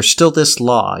there's still this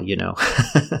law,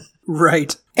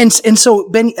 Right. And so,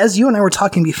 Ben, as you and I were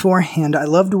talking beforehand, I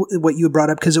loved what you brought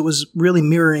up because it was really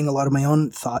mirroring a lot of my own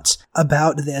thoughts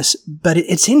about this. But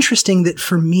it's interesting that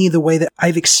for me, the way that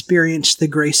I've experienced the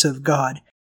grace of God,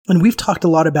 and we've talked a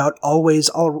lot about always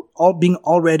all being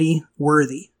already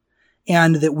worthy,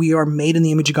 and that we are made in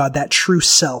the image of God, that true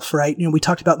self, right? We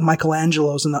talked about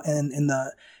Michelangelo's in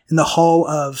the Hall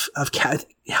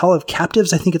of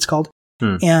Captives, I think it's called,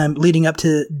 and leading up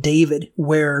to David,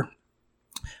 where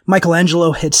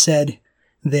Michelangelo had said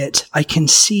that I can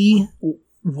see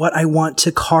what I want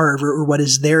to carve or what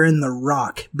is there in the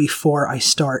rock before I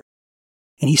start.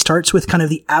 And he starts with kind of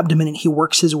the abdomen and he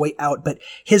works his way out. But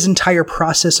his entire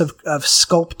process of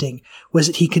sculpting was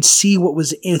that he could see what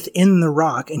was in the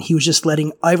rock, and he was just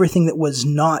letting everything that was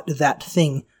not that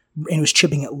thing, and was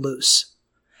chipping it loose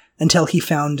until he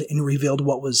found and revealed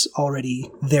what was already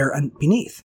there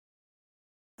beneath.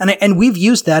 And we've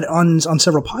used that on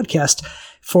several podcasts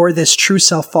for this true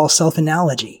self, false self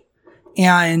analogy.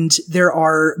 And there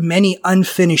are many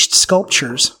unfinished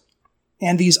sculptures,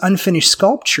 and these unfinished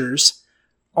sculptures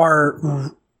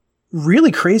are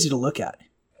really crazy to look at,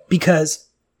 because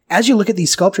as you look at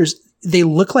these sculptures, they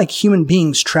look like human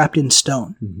beings trapped in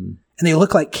stone. Mm-hmm. And they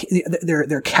look like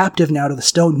they're captive now to the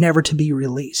stone, never to be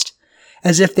released,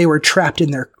 as if they were trapped in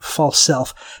their false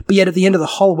self. But yet at the end of the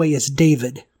hallway is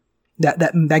David,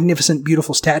 that magnificent,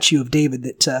 beautiful statue of David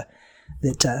that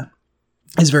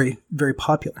is very, very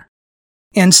popular.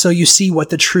 And so you see what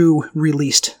the true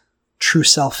released true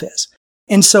self is.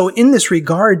 And so in this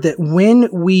regard, that when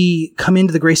we come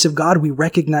into the grace of God, we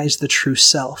recognize the true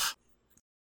self.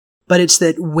 But it's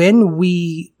that when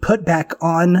we put back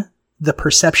on the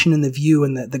perception and the view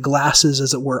and the glasses,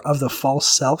 as it were, of the false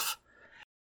self,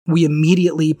 we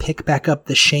immediately pick back up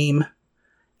the shame,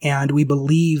 and we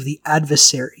believe the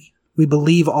adversary. We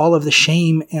believe all of the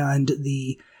shame and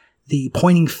the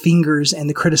pointing fingers and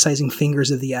the criticizing fingers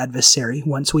of the adversary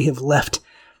once we have left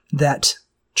that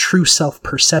true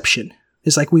self-perception.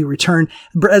 It's like we return,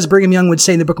 as Brigham Young would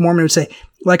say in the Book of Mormon, would say,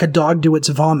 like a dog to its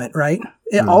vomit, right?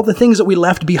 All the things that we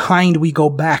left behind, we go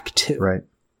back to.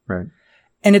 Right.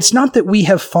 And it's not that we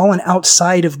have fallen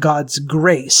outside of God's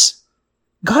grace.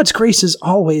 God's grace is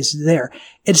always there.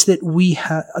 It's that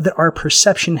that our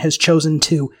perception has chosen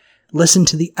to listen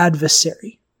to the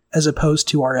adversary as opposed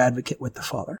to our advocate with the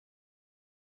Father.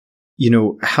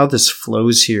 How this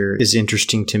flows here is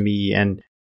interesting to me, and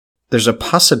there's a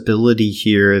possibility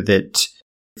here that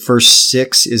verse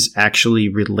 6 is actually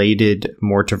related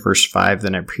more to verse 5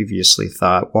 than I previously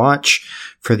thought. Watch,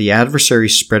 for the adversary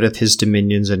spreadeth his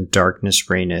dominions and darkness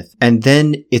reigneth. And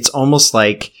then it's almost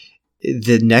like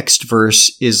the next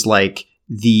verse is like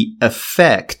the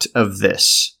effect of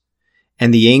this.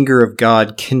 And the anger of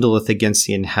God kindleth against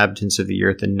the inhabitants of the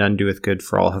earth, and none doeth good,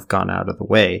 for all have gone out of the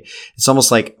way. It's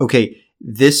almost like, okay,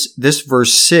 this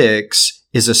verse 6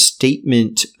 is a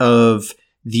statement of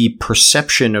the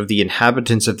perception of the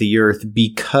inhabitants of the earth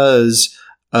because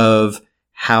of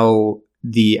how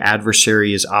the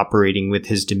adversary is operating with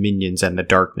his dominions and the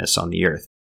darkness on the earth.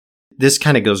 This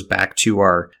kind of goes back to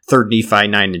our 3 Nephi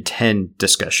 9 and 10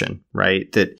 discussion,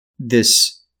 right? That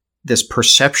this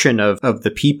perception of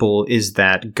the people is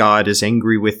that God is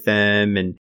angry with them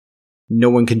and no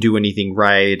one can do anything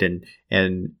right, and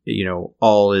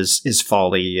all is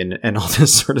folly and all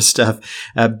this sort of stuff,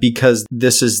 because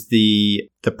this is the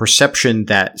perception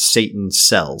that Satan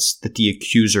sells, that the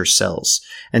accuser sells.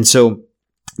 And so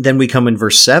then we come in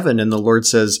verse 7, and the Lord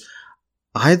says,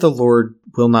 I, the Lord,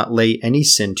 will not lay any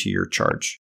sin to your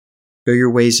charge. Go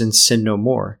your ways and sin no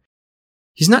more.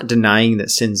 He's not denying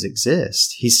that sins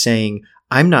exist. He's saying,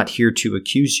 I'm not here to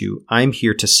accuse you. I'm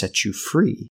here to set you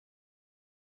free.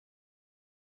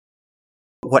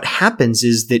 What happens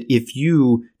is that if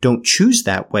you don't choose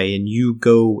that way and you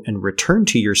go and return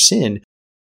to your sin,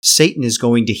 Satan is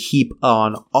going to heap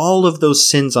on all of those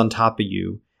sins on top of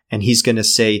you, and he's going to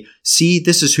say, see,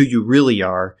 this is who you really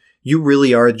are. You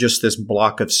really are just this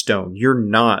block of stone. You're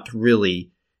not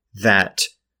really that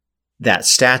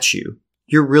statue.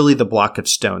 You're really the block of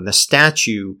stone. The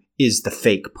statue is the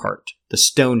fake part. The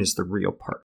stone is the real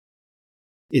part.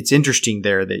 It's interesting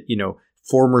there that,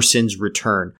 former sins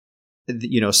return.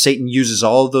 Satan uses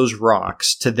all of those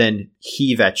rocks to then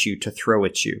heave at you, to throw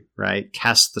at you, right?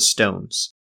 Cast the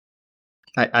stones.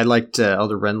 I liked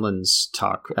Elder Renlund's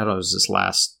talk. I don't know if it was this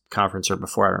last conference or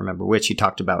before, I don't remember which. He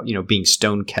talked about, being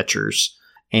stone catchers.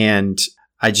 And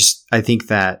I think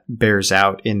that bears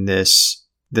out in this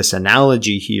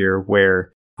analogy here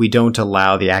where we don't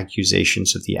allow the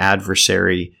accusations of the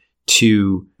adversary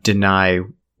to deny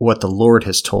what the Lord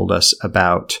has told us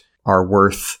about our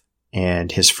worth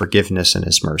and his forgiveness and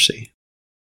his mercy.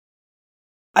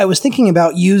 I was thinking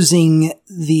about using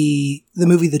the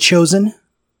movie The Chosen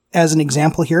as an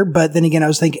example here, but then again, I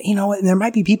was thinking, there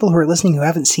might be people who are listening who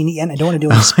haven't seen it yet, and I don't want to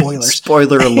do any spoilers.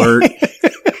 Spoiler alert.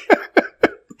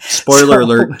 Spoiler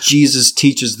alert. Jesus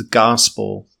teaches the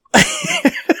gospel.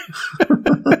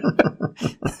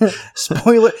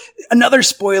 Another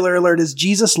spoiler alert is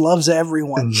Jesus loves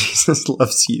everyone. Jesus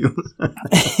loves you.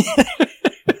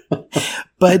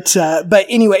 But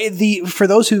anyway, for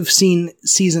those who've seen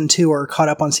season 2 or caught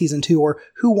up on season 2 or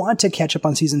who want to catch up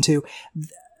on season 2,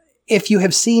 if you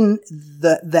have seen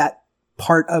that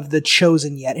part of The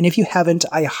Chosen yet, and if you haven't,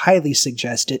 I highly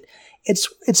suggest it.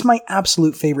 It's my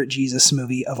absolute favorite Jesus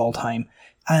movie of all time.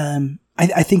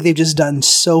 I think they've just done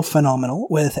so phenomenal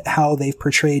with how they've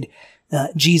portrayed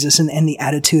Jesus and the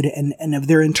attitude and of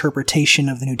their interpretation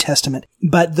of the New Testament.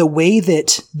 But the way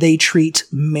that they treat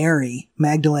Mary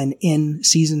Magdalene in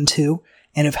season 2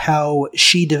 and of how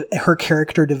her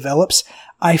character develops,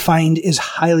 I find is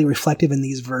highly reflective in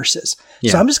these verses.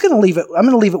 Yeah. So I'm just going to leave it. I'm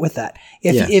going to leave it with that.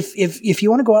 If you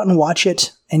want to go out and watch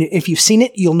it, and if you've seen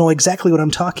it, you'll know exactly what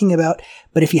I'm talking about.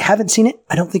 But if you haven't seen it,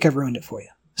 I don't think I've ruined it for you.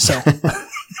 So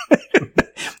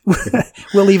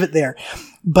we'll leave it there.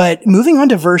 But moving on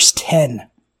to verse 10,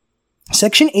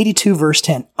 section 82, verse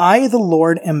 10, I, the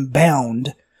Lord, am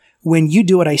bound when you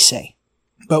do what I say,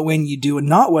 but when you do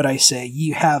not what I say,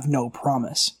 you have no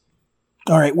promise.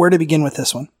 All right, where to begin with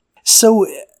this one? So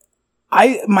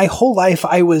my whole life,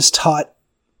 I was taught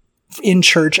in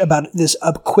church about this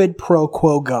a quid pro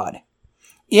quo God.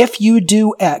 If you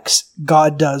do X,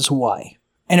 God does Y.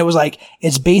 And it was like,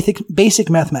 it's basic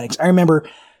mathematics. I remember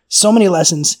so many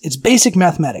lessons. It's basic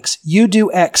mathematics. You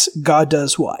do X, God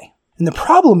does Y. And the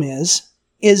problem is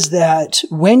that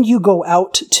when you go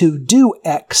out to do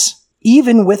X,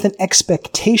 even with an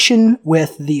expectation,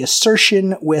 with the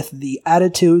assertion, with the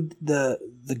attitude, the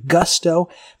gusto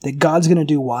that God's going to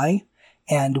do Y,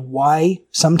 and Y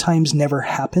sometimes never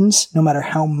happens, no matter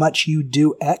how much you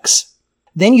do X,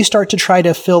 then you start to try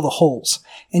to fill the holes.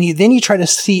 And then you try to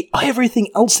see everything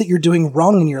else that you're doing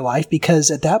wrong in your life,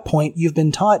 because at that point you've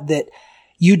been taught that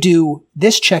you do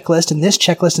this checklist and this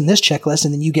checklist and this checklist,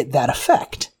 and then you get that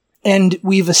effect. And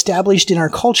we've established in our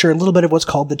culture a little bit of what's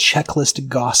called the checklist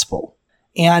gospel.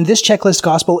 And this checklist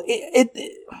gospel,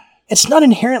 it's not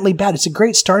inherently bad. It's a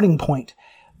great starting point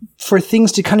for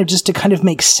things to kind of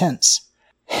make sense.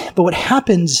 But what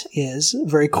happens is,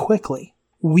 very quickly,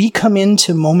 we come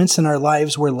into moments in our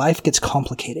lives where life gets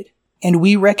complicated, and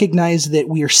we recognize that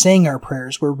we are saying our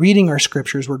prayers, we're reading our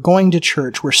scriptures, we're going to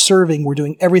church, we're serving, we're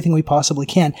doing everything we possibly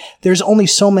can. There's only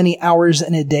so many hours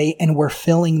in a day, and we're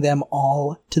filling them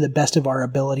all to the best of our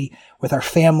ability with our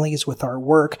families, with our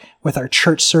work, with our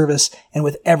church service, and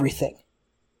with everything.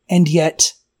 And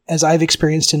yet, as I've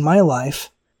experienced in my life,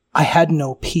 I had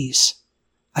no peace.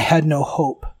 I had no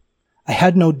hope. I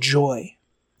had no joy.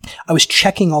 I was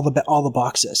checking all the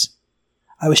boxes.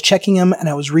 I was checking them, and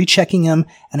I was rechecking them,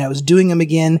 and I was doing them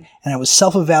again, and I was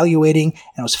self-evaluating,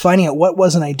 and I was finding out what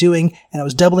wasn't I doing, and I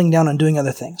was doubling down on doing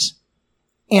other things.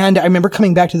 And I remember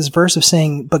coming back to this verse of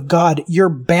saying, but God, you're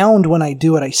bound when I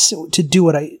do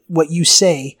what you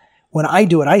say, when I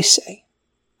do what I say.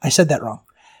 I said that wrong.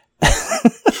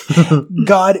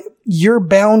 God, you're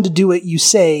bound to do what you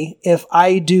say if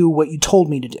I do what you told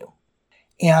me to do.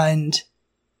 And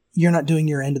you're not doing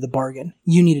your end of the bargain.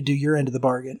 You need to do your end of the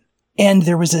bargain. And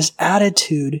there was this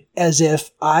attitude as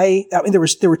if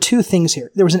there were two things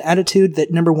here. There was an attitude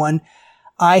that, number one,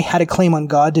 I had a claim on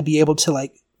God to be able to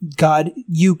God,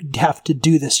 you have to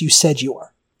do this. You said you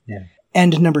are. Yeah.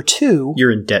 And number two,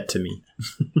 you're in debt to me.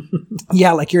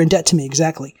 Yeah, you're in debt to me.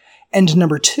 Exactly. And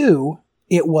number two,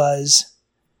 it was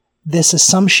this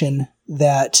assumption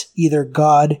that either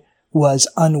God was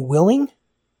unwilling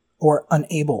or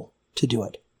unable to do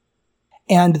it.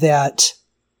 And that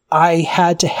I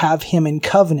had to have him in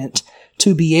covenant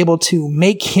to be able to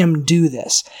make him do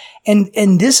this. And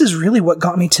this is really what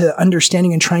got me to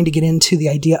understanding and trying to get into the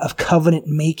idea of covenant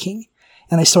making.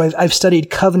 And so I've studied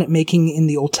covenant making in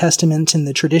the Old Testament and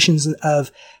the traditions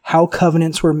of how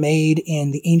covenants were made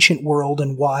in the ancient world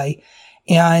and why.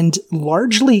 And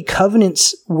largely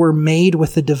covenants were made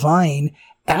with the divine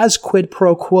as quid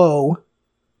pro quo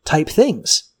type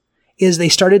things. Is they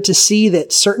started to see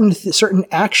that certain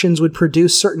actions would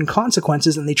produce certain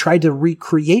consequences, and they tried to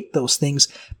recreate those things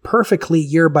perfectly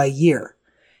year by year.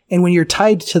 And when you're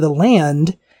tied to the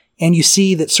land and you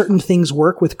see that certain things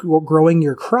work with growing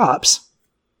your crops,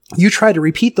 you try to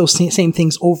repeat those same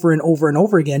things over and over and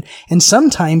over again. And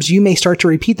sometimes you may start to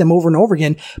repeat them over and over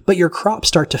again, but your crops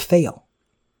start to fail.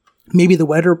 Maybe the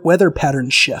weather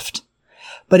patterns shift.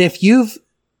 But if you've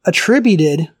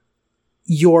attributed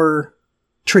your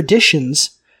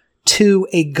traditions to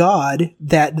a God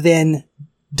that then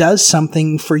does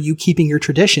something for you keeping your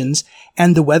traditions,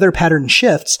 and the weather pattern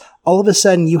shifts, all of a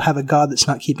sudden you have a God that's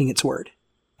not keeping its word.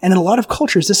 And in a lot of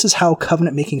cultures, this is how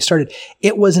covenant making started.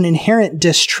 It was an inherent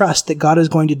distrust that God is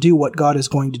going to do what God is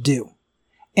going to do.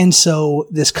 And so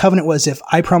this covenant was, if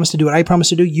I promise to do what I promise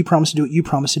to do, you promise to do what you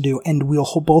promise to do, and we'll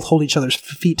both hold each other's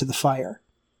feet to the fire.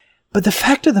 But the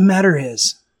fact of the matter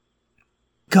is,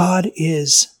 God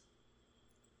is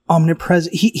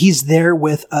omnipresent. He's there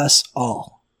with us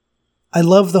all. I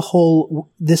love the whole,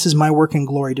 this is my work and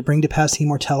glory to bring to pass the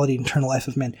immortality and eternal life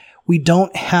of men. We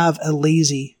don't have a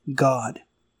lazy God.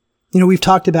 You know, we've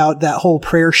talked about that whole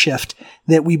prayer shift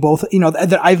that we both,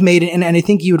 that I've made. And I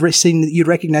think you'd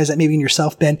recognize that maybe in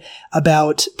yourself, Ben,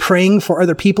 about praying for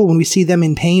other people when we see them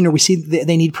in pain or we see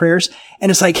they need prayers. And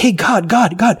it's like, hey, God,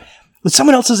 when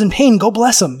someone else is in pain, go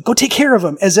bless them. Go take care of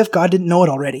them, as if God didn't know it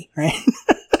already, right?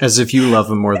 As if you love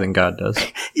them more than God does.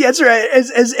 Yeah, that's right.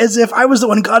 As if I was the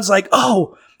one God's like,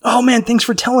 oh man, thanks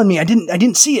for telling me. I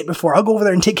didn't see it before. I'll go over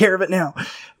there and take care of it now.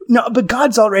 No, but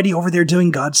God's already over there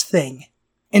doing God's thing.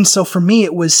 And so for me,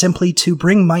 it was simply to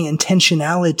bring my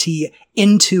intentionality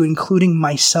into including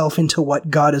myself into what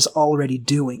God is already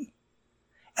doing.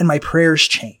 And my prayers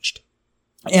changed.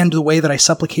 And the way that I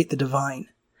supplicate the divine.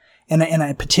 And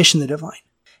I petition the divine.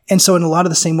 And so in a lot of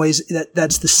the same ways,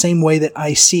 that's the same way that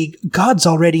I see God's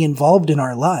already involved in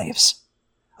our lives.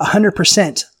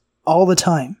 100% all the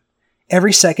time.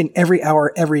 Every second, every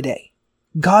hour, every day.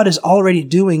 God is already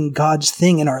doing God's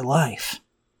thing in our life.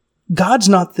 God's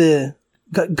not the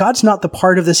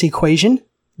part of this equation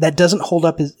that doesn't hold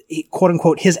up his, quote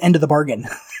unquote, his end of the bargain.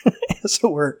 So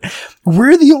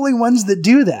we're the only ones that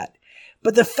do that.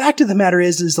 But the fact of the matter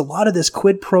is a lot of this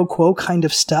quid pro quo kind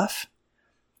of stuff,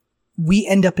 we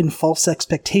end up in false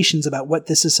expectations about what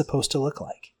this is supposed to look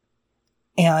like.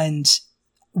 And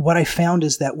what I found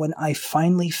is that when I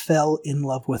finally fell in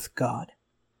love with God,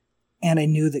 and I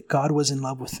knew that God was in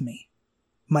love with me,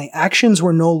 my actions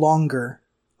were no longer,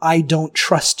 I don't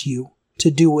trust you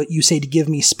to do what you say to give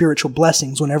me spiritual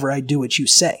blessings whenever I do what you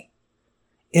say.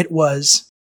 It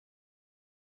was,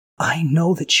 I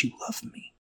know that you love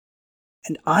me,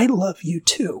 and I love you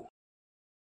too.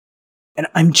 And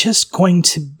I'm just going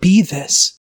to be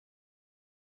this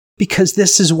because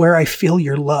this is where I feel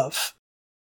your love.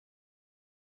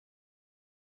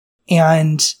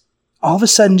 And all of a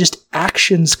sudden, just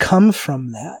actions come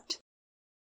from that.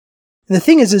 And the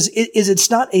thing is it's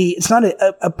not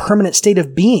a permanent state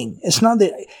of being. It's not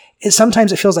that.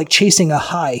 Sometimes it feels like chasing a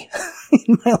high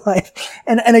in my life,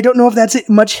 and I don't know if that's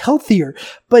much healthier.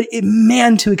 But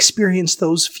to experience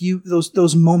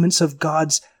those moments of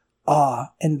God's awe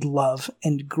and love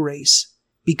and grace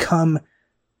become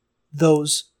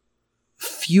those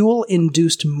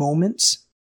fuel-induced moments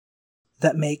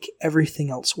that make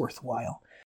everything else worthwhile.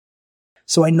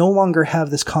 So I no longer have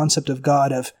this concept of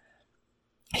God, of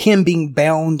him being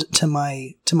bound to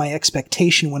my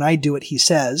expectation when I do what he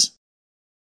says,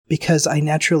 because I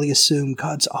naturally assume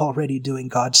God's already doing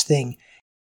God's thing,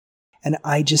 and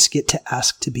I just get to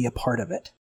ask to be a part of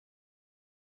it.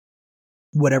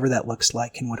 Whatever that looks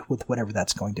like and with whatever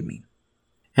that's going to mean.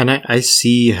 And I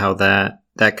see how that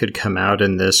could come out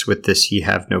in this, with this, ye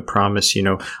have no promise.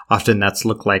 Often that's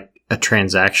looked like a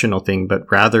transactional thing, but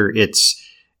rather it's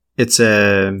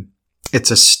a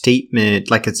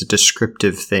statement, like it's a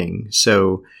descriptive thing.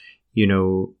 So,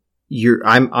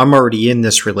 I'm already in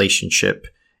this relationship,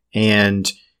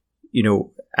 and,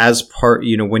 as part,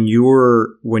 when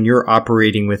you're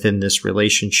operating within this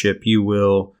relationship, you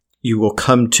will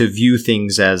come to view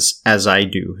things as I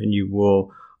do, and you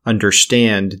will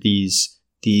understand these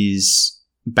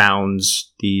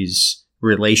bounds, these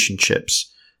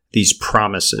relationships, these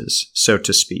promises, so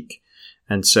to speak.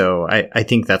 And so I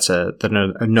think that's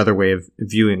another way of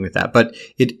viewing with that. But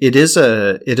it is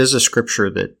a scripture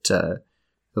that,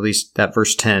 at least that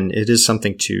verse 10, it is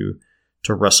something to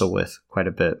wrestle with quite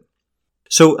a bit.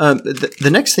 So the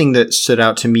next thing that stood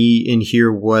out to me in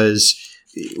here was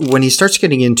when he starts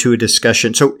getting into a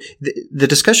discussion. So the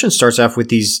discussion starts off with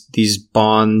these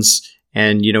bonds,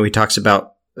 and he talks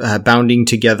about bounding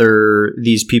together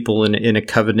these people in a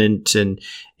covenant,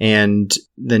 and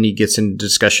then he gets into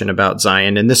discussion about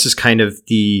Zion, and this is kind of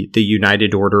the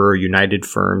united order or united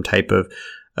firm type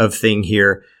of thing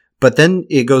here. But then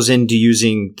it goes into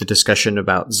using the discussion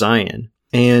about Zion.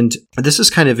 And this is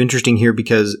kind of interesting here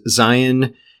because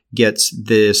Zion gets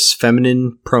this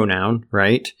feminine pronoun,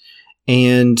 right?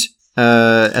 And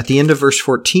at the end of verse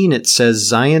 14, it says,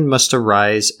 Zion must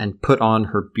arise and put on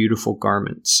her beautiful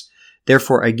garments.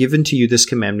 Therefore, I give unto you this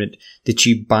commandment, that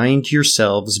ye bind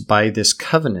yourselves by this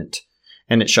covenant,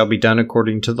 and it shall be done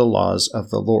according to the laws of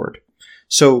the Lord.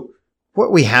 So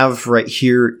what we have right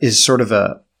here is sort of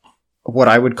what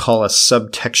I would call a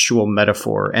subtextual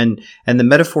metaphor. And the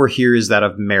metaphor here is that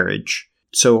of marriage.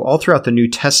 So all throughout the New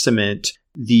Testament,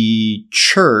 the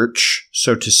church,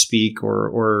 so to speak,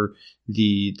 or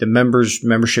the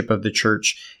membership of the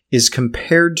church is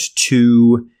compared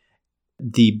to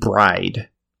the bride,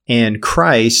 and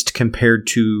Christ compared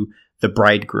to the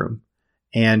bridegroom.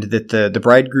 And that the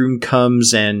bridegroom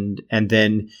comes, and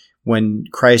then when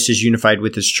Christ is unified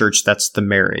with his church, that's the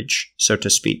marriage, so to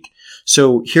speak.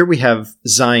 So here we have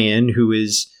Zion, who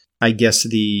is, I guess,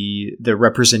 the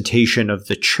representation of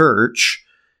the church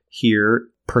here,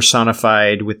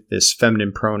 personified with this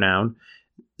feminine pronoun.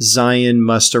 Zion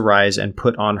must arise and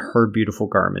put on her beautiful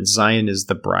garments. Zion is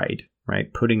the bride,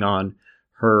 right? Putting on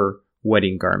her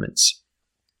wedding garments.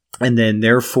 And then,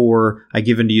 therefore, I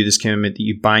give unto you this commandment, that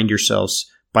you bind yourselves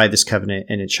by this covenant,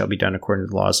 and it shall be done according to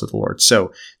the laws of the Lord.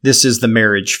 So this is the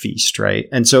marriage feast, right?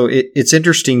 And so it's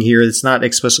interesting here. It's not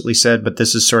explicitly said, but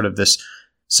this is sort of this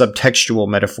subtextual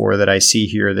metaphor that I see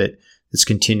here that is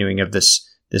continuing of this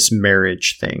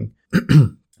marriage thing.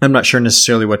 I'm not sure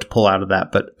necessarily what to pull out of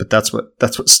that, but that's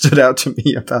what stood out to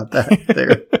me about that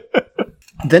there.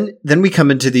 Then we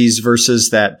come into these verses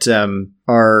that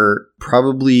are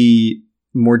probably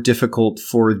more difficult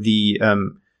for the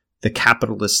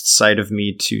capitalist side of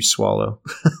me to swallow.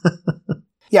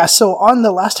 Yeah, so on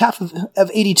the last half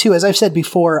of 82, as I've said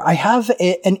before, I have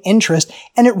an interest,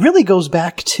 and it really goes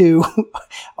back to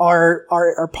our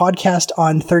podcast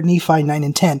on 3 Nephi 9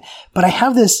 and 10. But I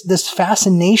have this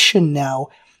fascination now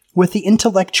with the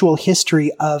intellectual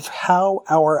history of how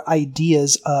our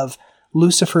ideas of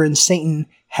Lucifer and Satan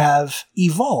have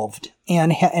evolved,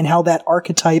 and how that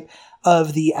archetype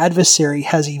of the adversary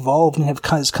has evolved and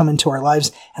has come into our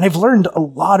lives. And I've learned a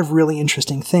lot of really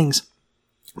interesting things.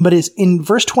 But it's in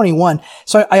verse 21.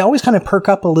 So I always kind of perk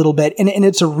up a little bit. And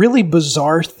it's a really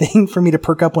bizarre thing for me to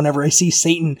perk up whenever I see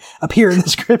Satan appear in the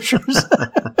scriptures.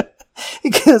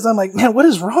 Because I'm like, man, what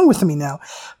is wrong with me now?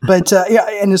 But yeah,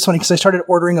 and it's funny because I started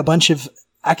ordering a bunch of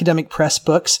academic press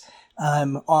books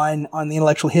on the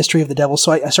intellectual history of the devil.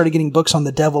 So I started getting books on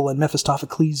the devil and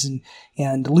Mephistopheles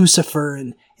and Lucifer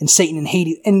and Satan and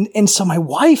Hades. And so my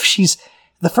wife,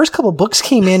 the first couple of books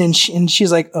came in and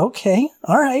she's like, okay,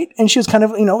 all right. And she was kind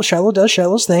of, Shiloh does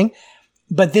Shiloh's thing,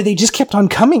 but they just kept on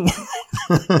coming.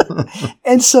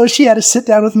 And so she had to sit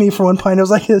down with me for one point. It was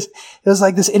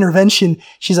like this intervention.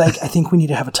 She's like, I think we need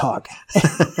to have a talk.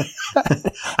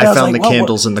 I found the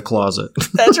candles in the closet.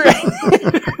 That's right.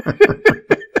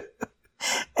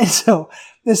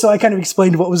 And so I kind of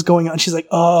explained what was going on. She's like,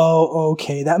 oh,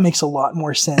 okay. That makes a lot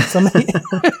more sense.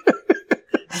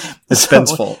 It's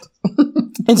Ben's fault.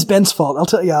 It's Ben's fault.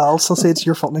 I'll still say it's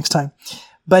your fault next time.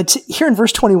 But here in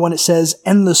verse 21, it says,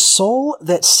 And the soul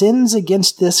that sins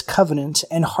against this covenant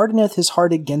and hardeneth his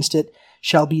heart against it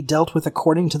shall be dealt with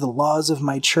according to the laws of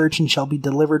my church, and shall be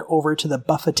delivered over to the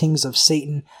buffetings of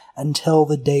Satan until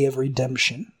the day of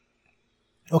redemption.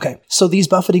 Okay, so these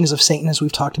buffetings of Satan, as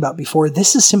we've talked about before,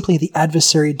 this is simply the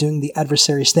adversary doing the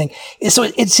adversary's thing. So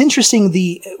it's interesting,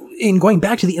 in going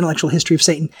back to the intellectual history of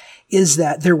Satan, is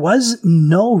that there was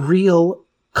no real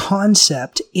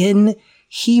concept in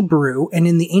Hebrew and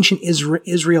in the ancient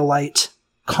Israelite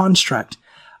construct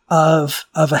of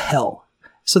a hell.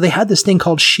 So they had this thing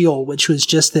called Sheol, which was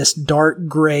just this dark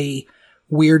gray,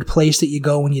 weird place that you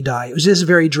go when you die. It was just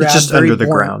very drab, it's just very under the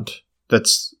boring. ground.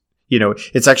 That's,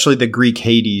 it's actually the Greek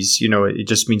Hades. It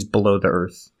just means below the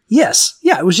earth. Yes,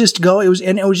 yeah. It was just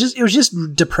it was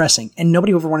just depressing, and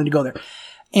nobody ever wanted to go there.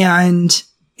 And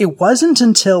it wasn't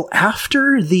until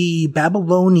after the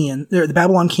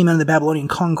Babylon came out of the Babylonian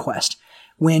conquest,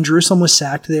 when Jerusalem was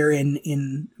sacked there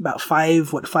in about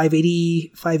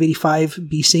 585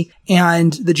 BC.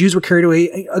 And the Jews were carried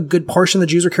away, a good portion of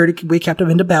the Jews were carried away captive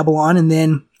into Babylon. And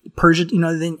then Persia,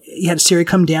 then you had Syria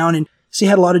come down. And so you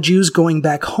had a lot of Jews going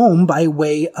back home by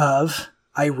way of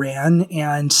Iran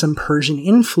and some Persian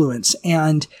influence.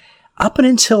 And up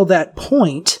until that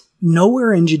point,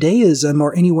 nowhere in Judaism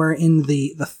or anywhere in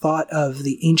the thought of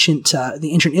the ancient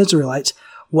Israelites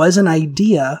was an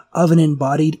idea of an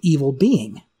embodied evil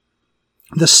being.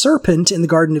 The serpent in the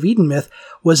Garden of Eden myth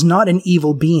was not an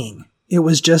evil being. It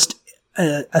was just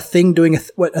a thing doing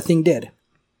what a thing did.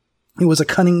 It was a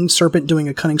cunning serpent doing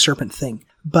a cunning serpent thing.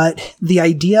 But the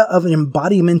idea of an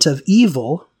embodiment of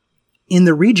evil in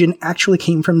the region actually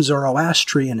came from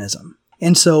Zoroastrianism.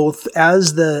 And so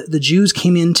as the Jews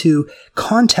came into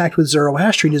contact with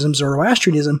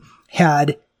Zoroastrianism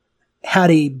had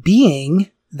a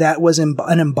being that was an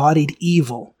embodied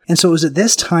evil. And so it was at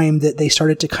this time that they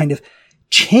started to kind of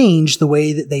change the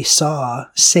way that they saw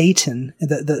Satan,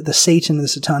 the Satan, the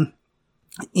Satan,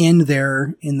 in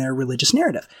their religious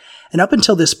narrative. And up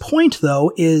until this point,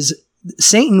 though,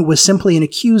 Satan was simply an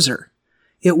accuser.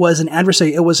 It was an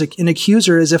adversary. It was an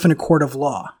accuser as if in a court of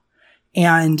law.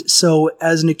 And so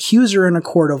as an accuser in a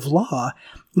court of law,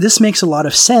 this makes a lot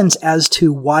of sense as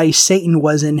to why Satan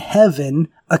was in heaven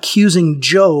accusing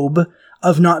Job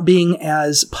of not being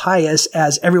as pious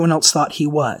as everyone else thought he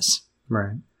was.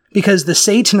 Right. Because the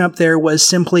Satan up there was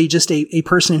simply just a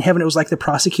person in heaven. It was like the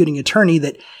prosecuting attorney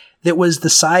that was the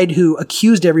side who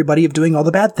accused everybody of doing all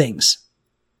the bad things.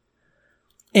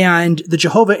 And the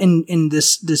Jehovah in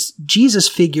this Jesus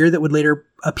figure that would later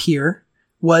appear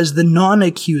was the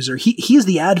non-accuser. He is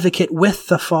the advocate with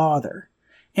the Father.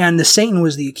 And the Satan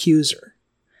was the accuser.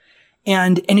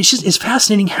 And it's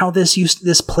fascinating how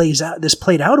this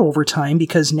played out over time,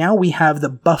 because now we have the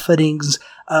buffetings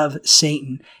of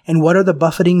Satan. And what are the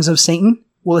buffetings of Satan?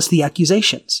 Well, it's the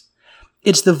accusations.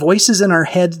 It's the voices in our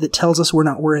head that tells us we're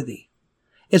not worthy.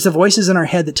 It's the voices in our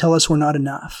head that tell us we're not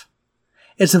enough.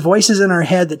 It's the voices in our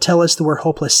head that tell us that we're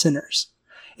hopeless sinners.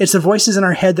 It's the voices in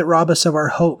our head that rob us of our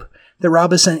hope, that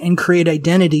rob us and create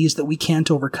identities that we can't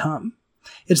overcome.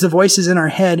 It's the voices in our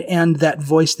head and that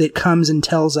voice that comes and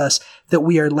tells us that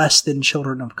we are less than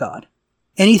children of God.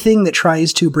 Anything that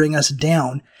tries to bring us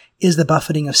down is the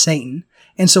buffeting of Satan.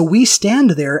 And so we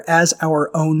stand there as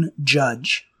our own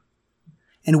judge.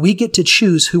 And we get to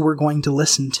choose who we're going to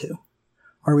listen to.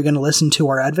 Are we going to listen to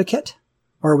our advocate?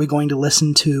 Or are we going to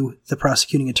listen to the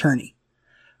prosecuting attorney?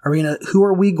 Who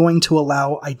are we going to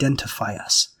allow identify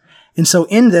us? And so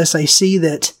in this, I see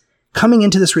that coming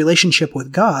into this relationship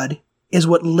with God is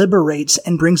what liberates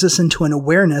and brings us into an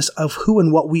awareness of who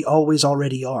and what we always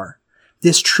already are.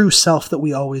 This true self that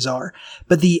we always are.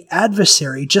 But the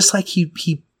adversary, just like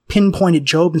he pinpointed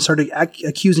Job and started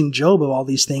accusing Job of all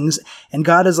these things, and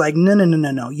God is like,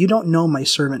 no, you don't know my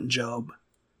servant Job.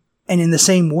 And in the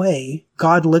same way,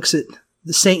 God looks at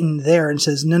Satan there and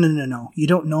says, no, you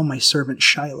don't know my servant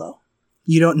Shiloh.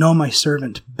 You don't know my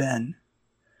servant Ben.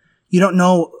 You don't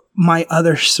know my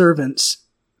other servants.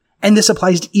 And this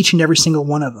applies to each and every single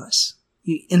one of us.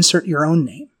 You insert your own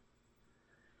name.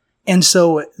 And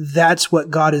so that's what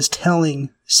God is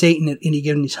telling Satan at any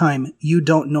given time. You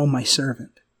don't know my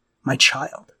servant, my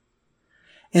child.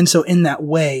 And so in that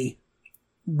way,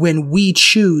 when we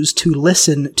choose to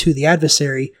listen to the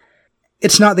adversary,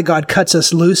 it's not that God cuts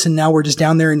us loose and now we're just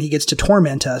down there and he gets to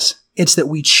torment us. It's that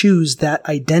we choose that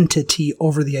identity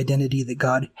over the identity that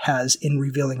God has in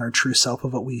revealing our true self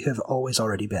of what we have always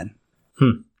already been.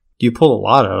 You pull a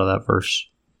lot out of that verse.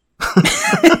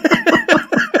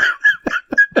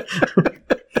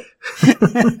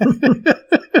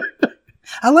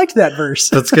 I liked that verse.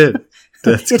 That's good.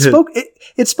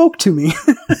 It spoke to me.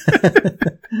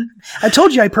 I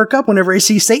told you I perk up whenever I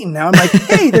see Satan now. I'm like,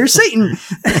 hey, there's Satan.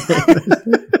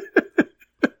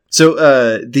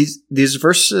 So these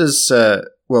verses,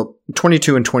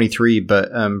 22 and 23, but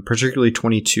particularly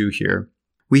 22 here,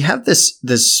 we have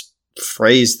this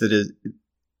phrase that is,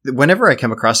 whenever I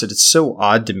come across it, it's so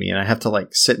odd to me, and I have to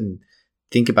sit and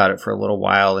think about it for a little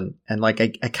while, and I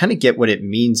kind of get what it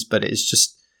means, but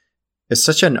it's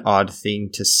such an odd thing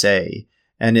to say.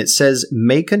 And it says,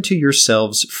 "Make unto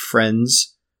yourselves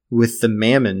friends with the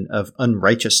mammon of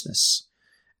unrighteousness,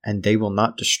 and they will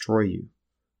not destroy you."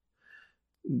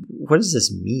 What does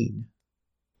this mean?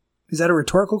 Is that a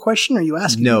rhetorical question, or are you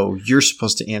asking? No, you're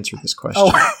supposed to answer this question.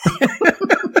 Oh.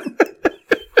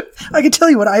 I can tell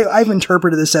you what I've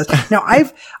interpreted this as. Now,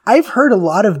 I've heard a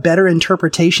lot of better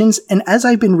interpretations, and as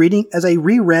I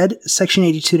reread Section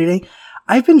 82 today,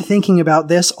 I've been thinking about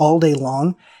this all day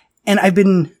long, and I've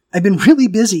been I've been really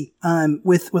busy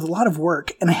with a lot of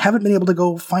work, and I haven't been able to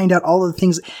go find out all of the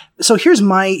things. So here's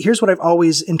what I've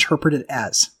always interpreted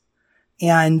as.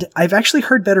 And I've actually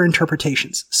heard better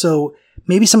interpretations. So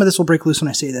maybe some of this will break loose when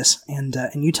I say this, and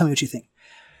you tell me what you think.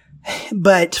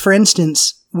 But for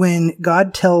instance, when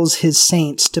God tells his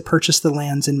saints to purchase the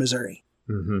lands in Missouri,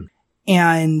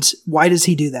 and why does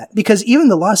he do that? Because even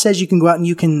the law says you can go out and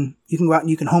you can go out and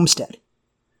you can homestead.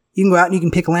 You can go out and you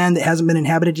can pick land that hasn't been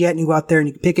inhabited yet, and you go out there and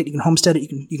you can pick it, you can homestead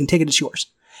it, you can take it, it's yours.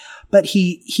 But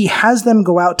he has them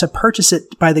go out to purchase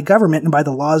it by the government and by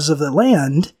the laws of the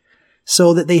land,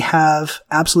 so that they have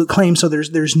absolute claim. So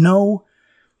there's no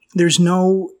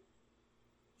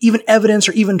even evidence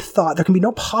or even thought. There can be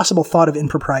no possible thought of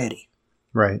impropriety.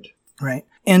 Right. Right.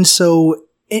 And so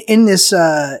this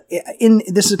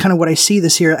is kind of what I see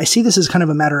this here. I see this as kind of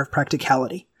a matter of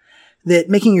practicality, that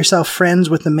making yourself friends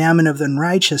with the mammon of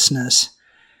unrighteousness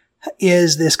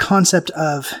is this concept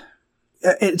of,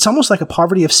 it's almost like a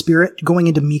poverty of spirit going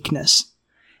into meekness,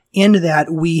 in that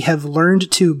we have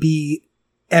learned to be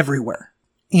everywhere.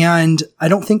 And I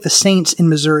don't think the saints in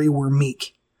Missouri were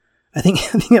meek. I think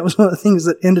that was one of the things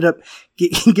that ended up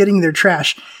getting their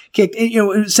trash kicked,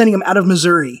 sending them out of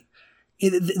Missouri,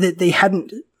 that they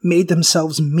hadn't made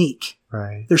themselves meek.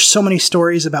 Right. There's so many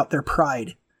stories about their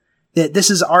pride, that this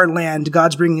is our land.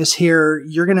 God's bringing us here.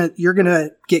 You're going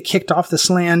to get kicked off this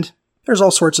land. There's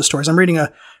all sorts of stories. I'm reading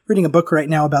a book right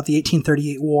now about the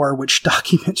 1838 war, which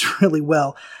documents really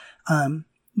well.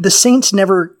 The saints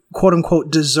never, quote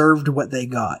unquote, deserved what they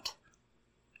got.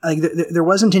 Like there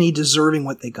wasn't any deserving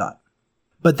what they got,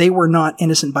 but they were not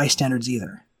innocent bystanders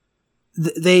either.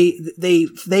 They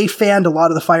fanned a lot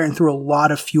of the fire and threw a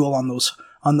lot of fuel on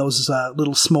those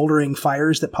little smoldering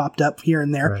fires that popped up here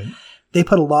and there. Right. They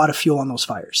put a lot of fuel on those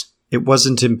fires. It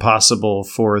wasn't impossible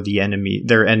for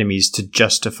their enemies to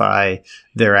justify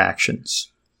their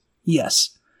actions.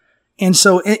 Yes. And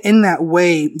so in that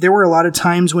way, there were a lot of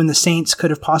times when the saints could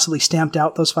have possibly stamped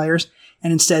out those fires,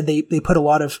 and instead they put a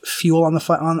lot of fuel on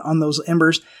on those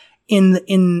embers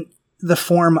in the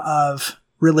form of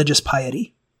religious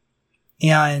piety.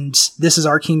 And this is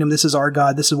our kingdom, this is our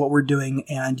God, this is what we're doing,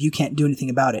 and you can't do anything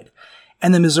about it.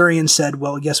 And the Missourians said,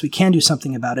 well, yes, we can do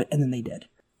something about it, and then they did.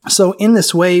 So in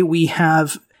this way, we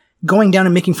have going down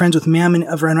and making friends with mammon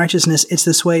of unrighteousness. It's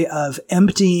this way of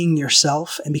emptying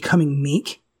yourself and becoming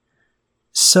meek,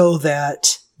 so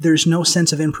that there's no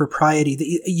sense of impropriety,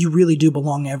 that you really do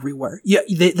belong everywhere. Yeah,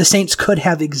 the saints could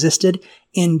have existed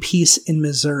in peace in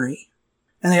Missouri.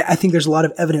 And I think there's a lot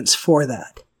of evidence for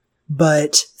that.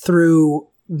 But through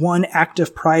one act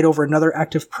of pride over another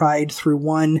act of pride, through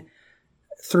one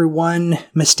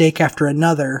mistake after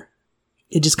another,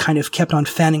 it just kind of kept on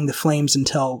fanning the flames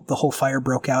until the whole fire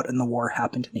broke out and the war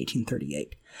happened in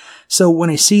 1838. So when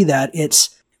I see that,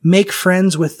 it's make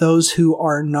friends with those who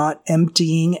are not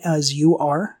emptying as you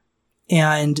are,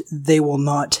 and they will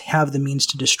not have the means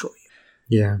to destroy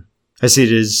you. Yeah. I see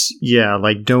it as,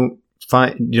 like don't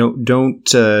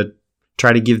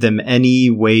try to give them any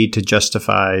way to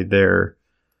justify their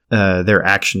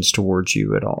actions towards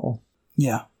you at all.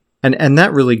 Yeah. And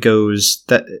that really goes,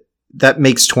 that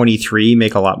makes 23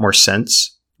 make a lot more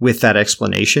sense with that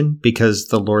explanation, because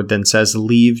the Lord then says,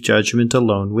 leave judgment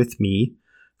alone with me,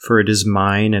 for it is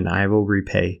mine and I will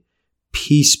repay.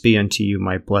 Peace be unto you,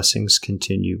 my blessings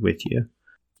continue with you.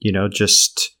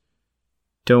 Just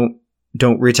don't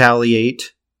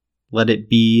retaliate. Let it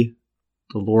be.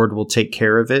 The Lord will take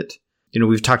care of it.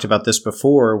 We've talked about this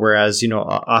before, whereas,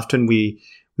 often we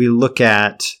look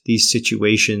at these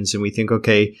situations and we think,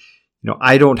 okay,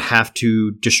 I don't have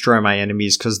to destroy my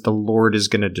enemies because the Lord is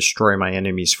going to destroy my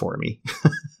enemies for me.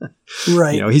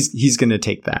 Right. He's going to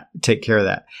take care of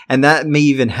that. And that may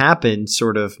even happen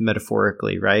sort of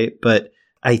metaphorically, right? But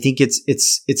I think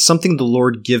it's something the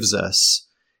Lord gives us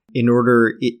in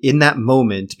order in that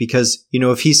moment, because,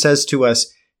 if he says to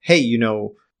us, hey,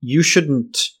 you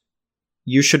shouldn't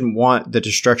want the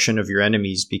destruction of your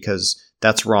enemies because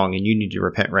that's wrong and you need to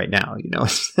repent right now,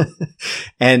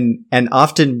 and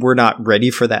often we're not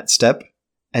ready for that step.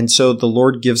 And so the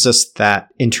Lord gives us that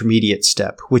intermediate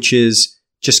step, which is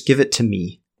just give it to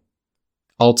me.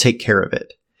 I'll take care of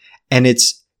it. And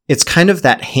it's kind of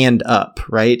that hand up,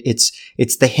 right?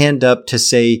 It's the hand up to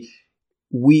say,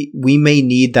 we may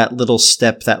need that little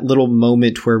step, that little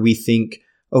moment where we think,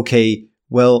 okay,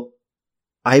 well,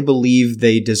 I believe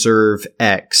they deserve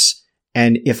X.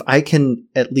 And if I can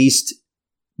at least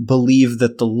believe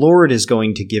that the Lord is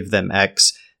going to give them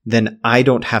X, then I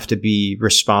don't have to be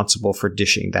responsible for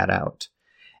dishing that out.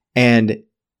 And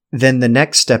then the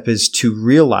next step is to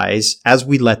realize, as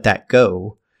we let that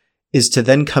go, is to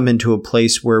then come into a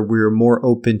place where we're more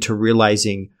open to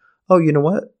realizing oh, you know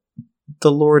what?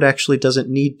 The Lord actually doesn't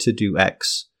need to do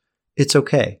X. It's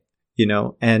okay,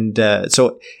 And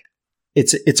so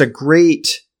it's a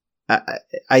great.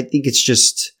 I think it's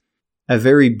just a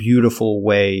very beautiful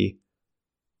way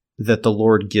that the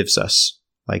Lord gives us,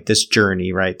 like this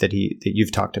journey, right? That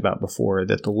you've talked about before,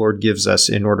 that the Lord gives us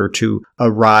in order to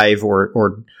arrive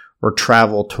or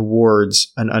travel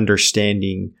towards an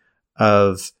understanding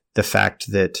of the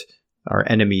fact that our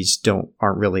enemies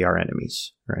aren't really our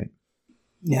enemies, right?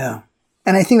 Yeah.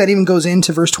 And I think that even goes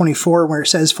into verse 24 where it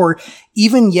says, "For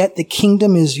even yet the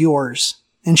kingdom is yours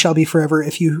and shall be forever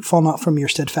if you fall not from your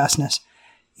steadfastness."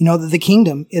 The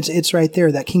kingdom, it's right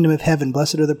there, that kingdom of heaven.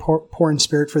 Blessed are the poor in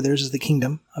spirit, for theirs is the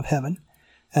kingdom of heaven,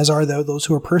 as are those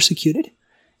who are persecuted.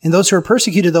 And those who are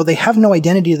persecuted, though, they have no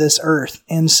identity to this earth.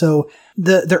 And so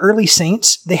the early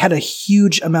saints, they had a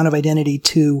huge amount of identity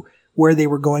to where they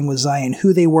were going with Zion,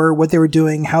 who they were, what they were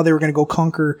doing, how they were going to go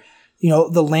conquer,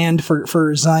 the land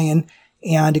for Zion.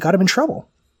 And it got them in trouble.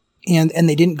 And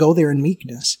they didn't go there in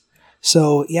meekness.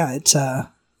 So yeah, it's,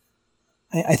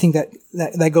 I think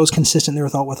that goes consistent there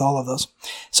with all of those.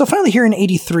 So finally here in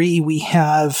 83, we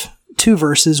have 2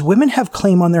 verses. "Women have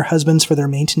claim on their husbands for their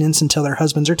maintenance until their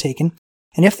husbands are taken.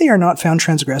 And if they are not found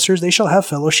transgressors, they shall have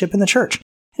fellowship in the church.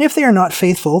 And if they are not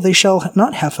faithful, they shall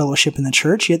not have fellowship in the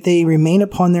church, yet they remain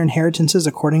upon their inheritances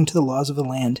according to the laws of the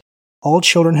land. All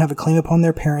children have a claim upon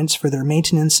their parents for their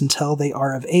maintenance until they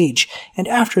are of age, and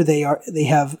after they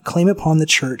have claim upon the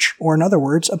church, or in other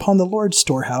words, upon the Lord's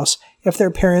storehouse, if their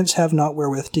parents have not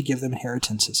wherewith to give them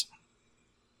inheritances."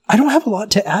 I don't have a lot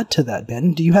to add to that,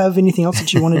 Ben. Do you have anything else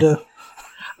that you wanted to?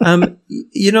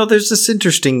 There's this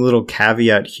interesting little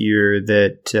caveat here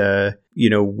that,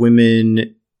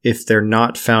 women, if they're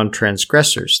not found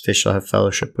transgressors, they shall have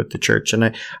fellowship with the church. And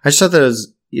I just thought that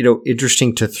was,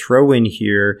 interesting to throw in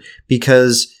here,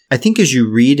 because I think as you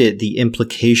read it, the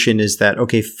implication is that,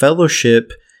 okay,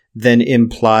 fellowship then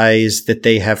implies that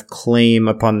they have claim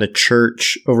upon the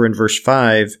church over in verse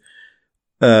 5,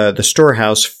 the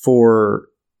storehouse for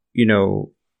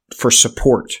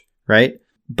support, right?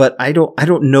 But I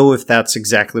don't know if that's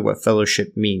exactly what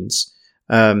fellowship means,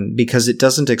 because it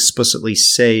doesn't explicitly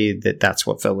say that that's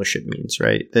what fellowship means,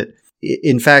 right? That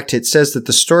in fact, it says that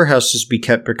the storehouses be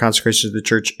kept for consecration of the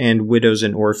church, and widows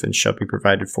and orphans shall be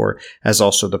provided for, as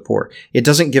also the poor. It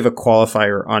doesn't give a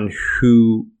qualifier on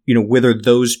who, whether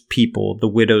those people, the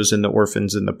widows and the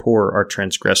orphans and the poor, are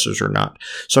transgressors or not.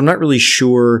 So I'm not really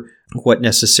sure what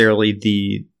necessarily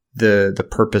the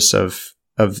purpose of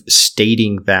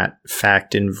stating that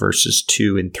fact in verses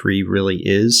 2 and 3 really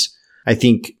is. I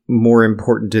think more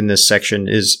important in this section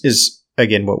is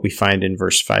again what we find in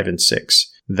verse 5 and 6.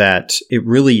 That it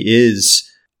really is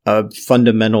a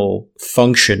fundamental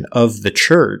function of the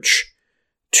church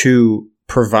to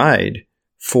provide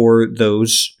for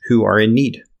those who are in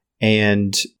need.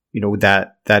 And,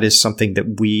 that is something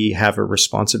that we have a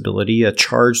responsibility, a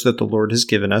charge that the Lord has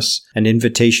given us, an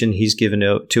invitation he's given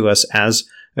to us as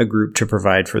a group to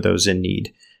provide for those in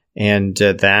need. And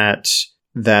that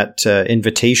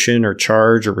invitation or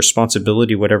charge or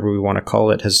responsibility, whatever we want to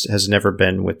call it, has never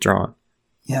been withdrawn.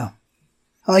 Yeah.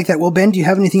 I like that. Well, Ben, do you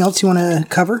have anything else you want to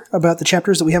cover about the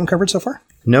chapters that we haven't covered so far?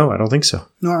 No, I don't think so.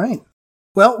 All right.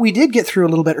 Well, we did get through a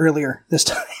little bit earlier this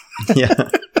time. Yeah.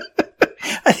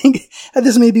 I think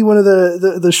this may be one of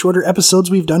the shorter episodes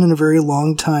we've done in a very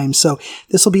long time. So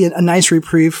this will be a nice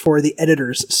reprieve for the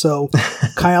editors. So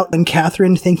Kyle and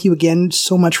Catherine, thank you again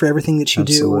so much for everything that you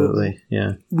do. Absolutely.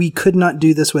 Yeah. We could not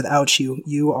do this without you.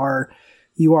 You are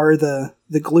the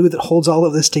glue that holds all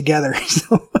of this together.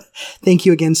 So thank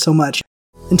you again so much.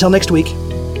 Until next week.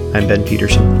 I'm Ben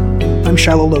Peterson. I'm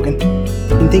Shiloh Logan.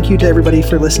 And thank you to everybody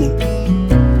for listening.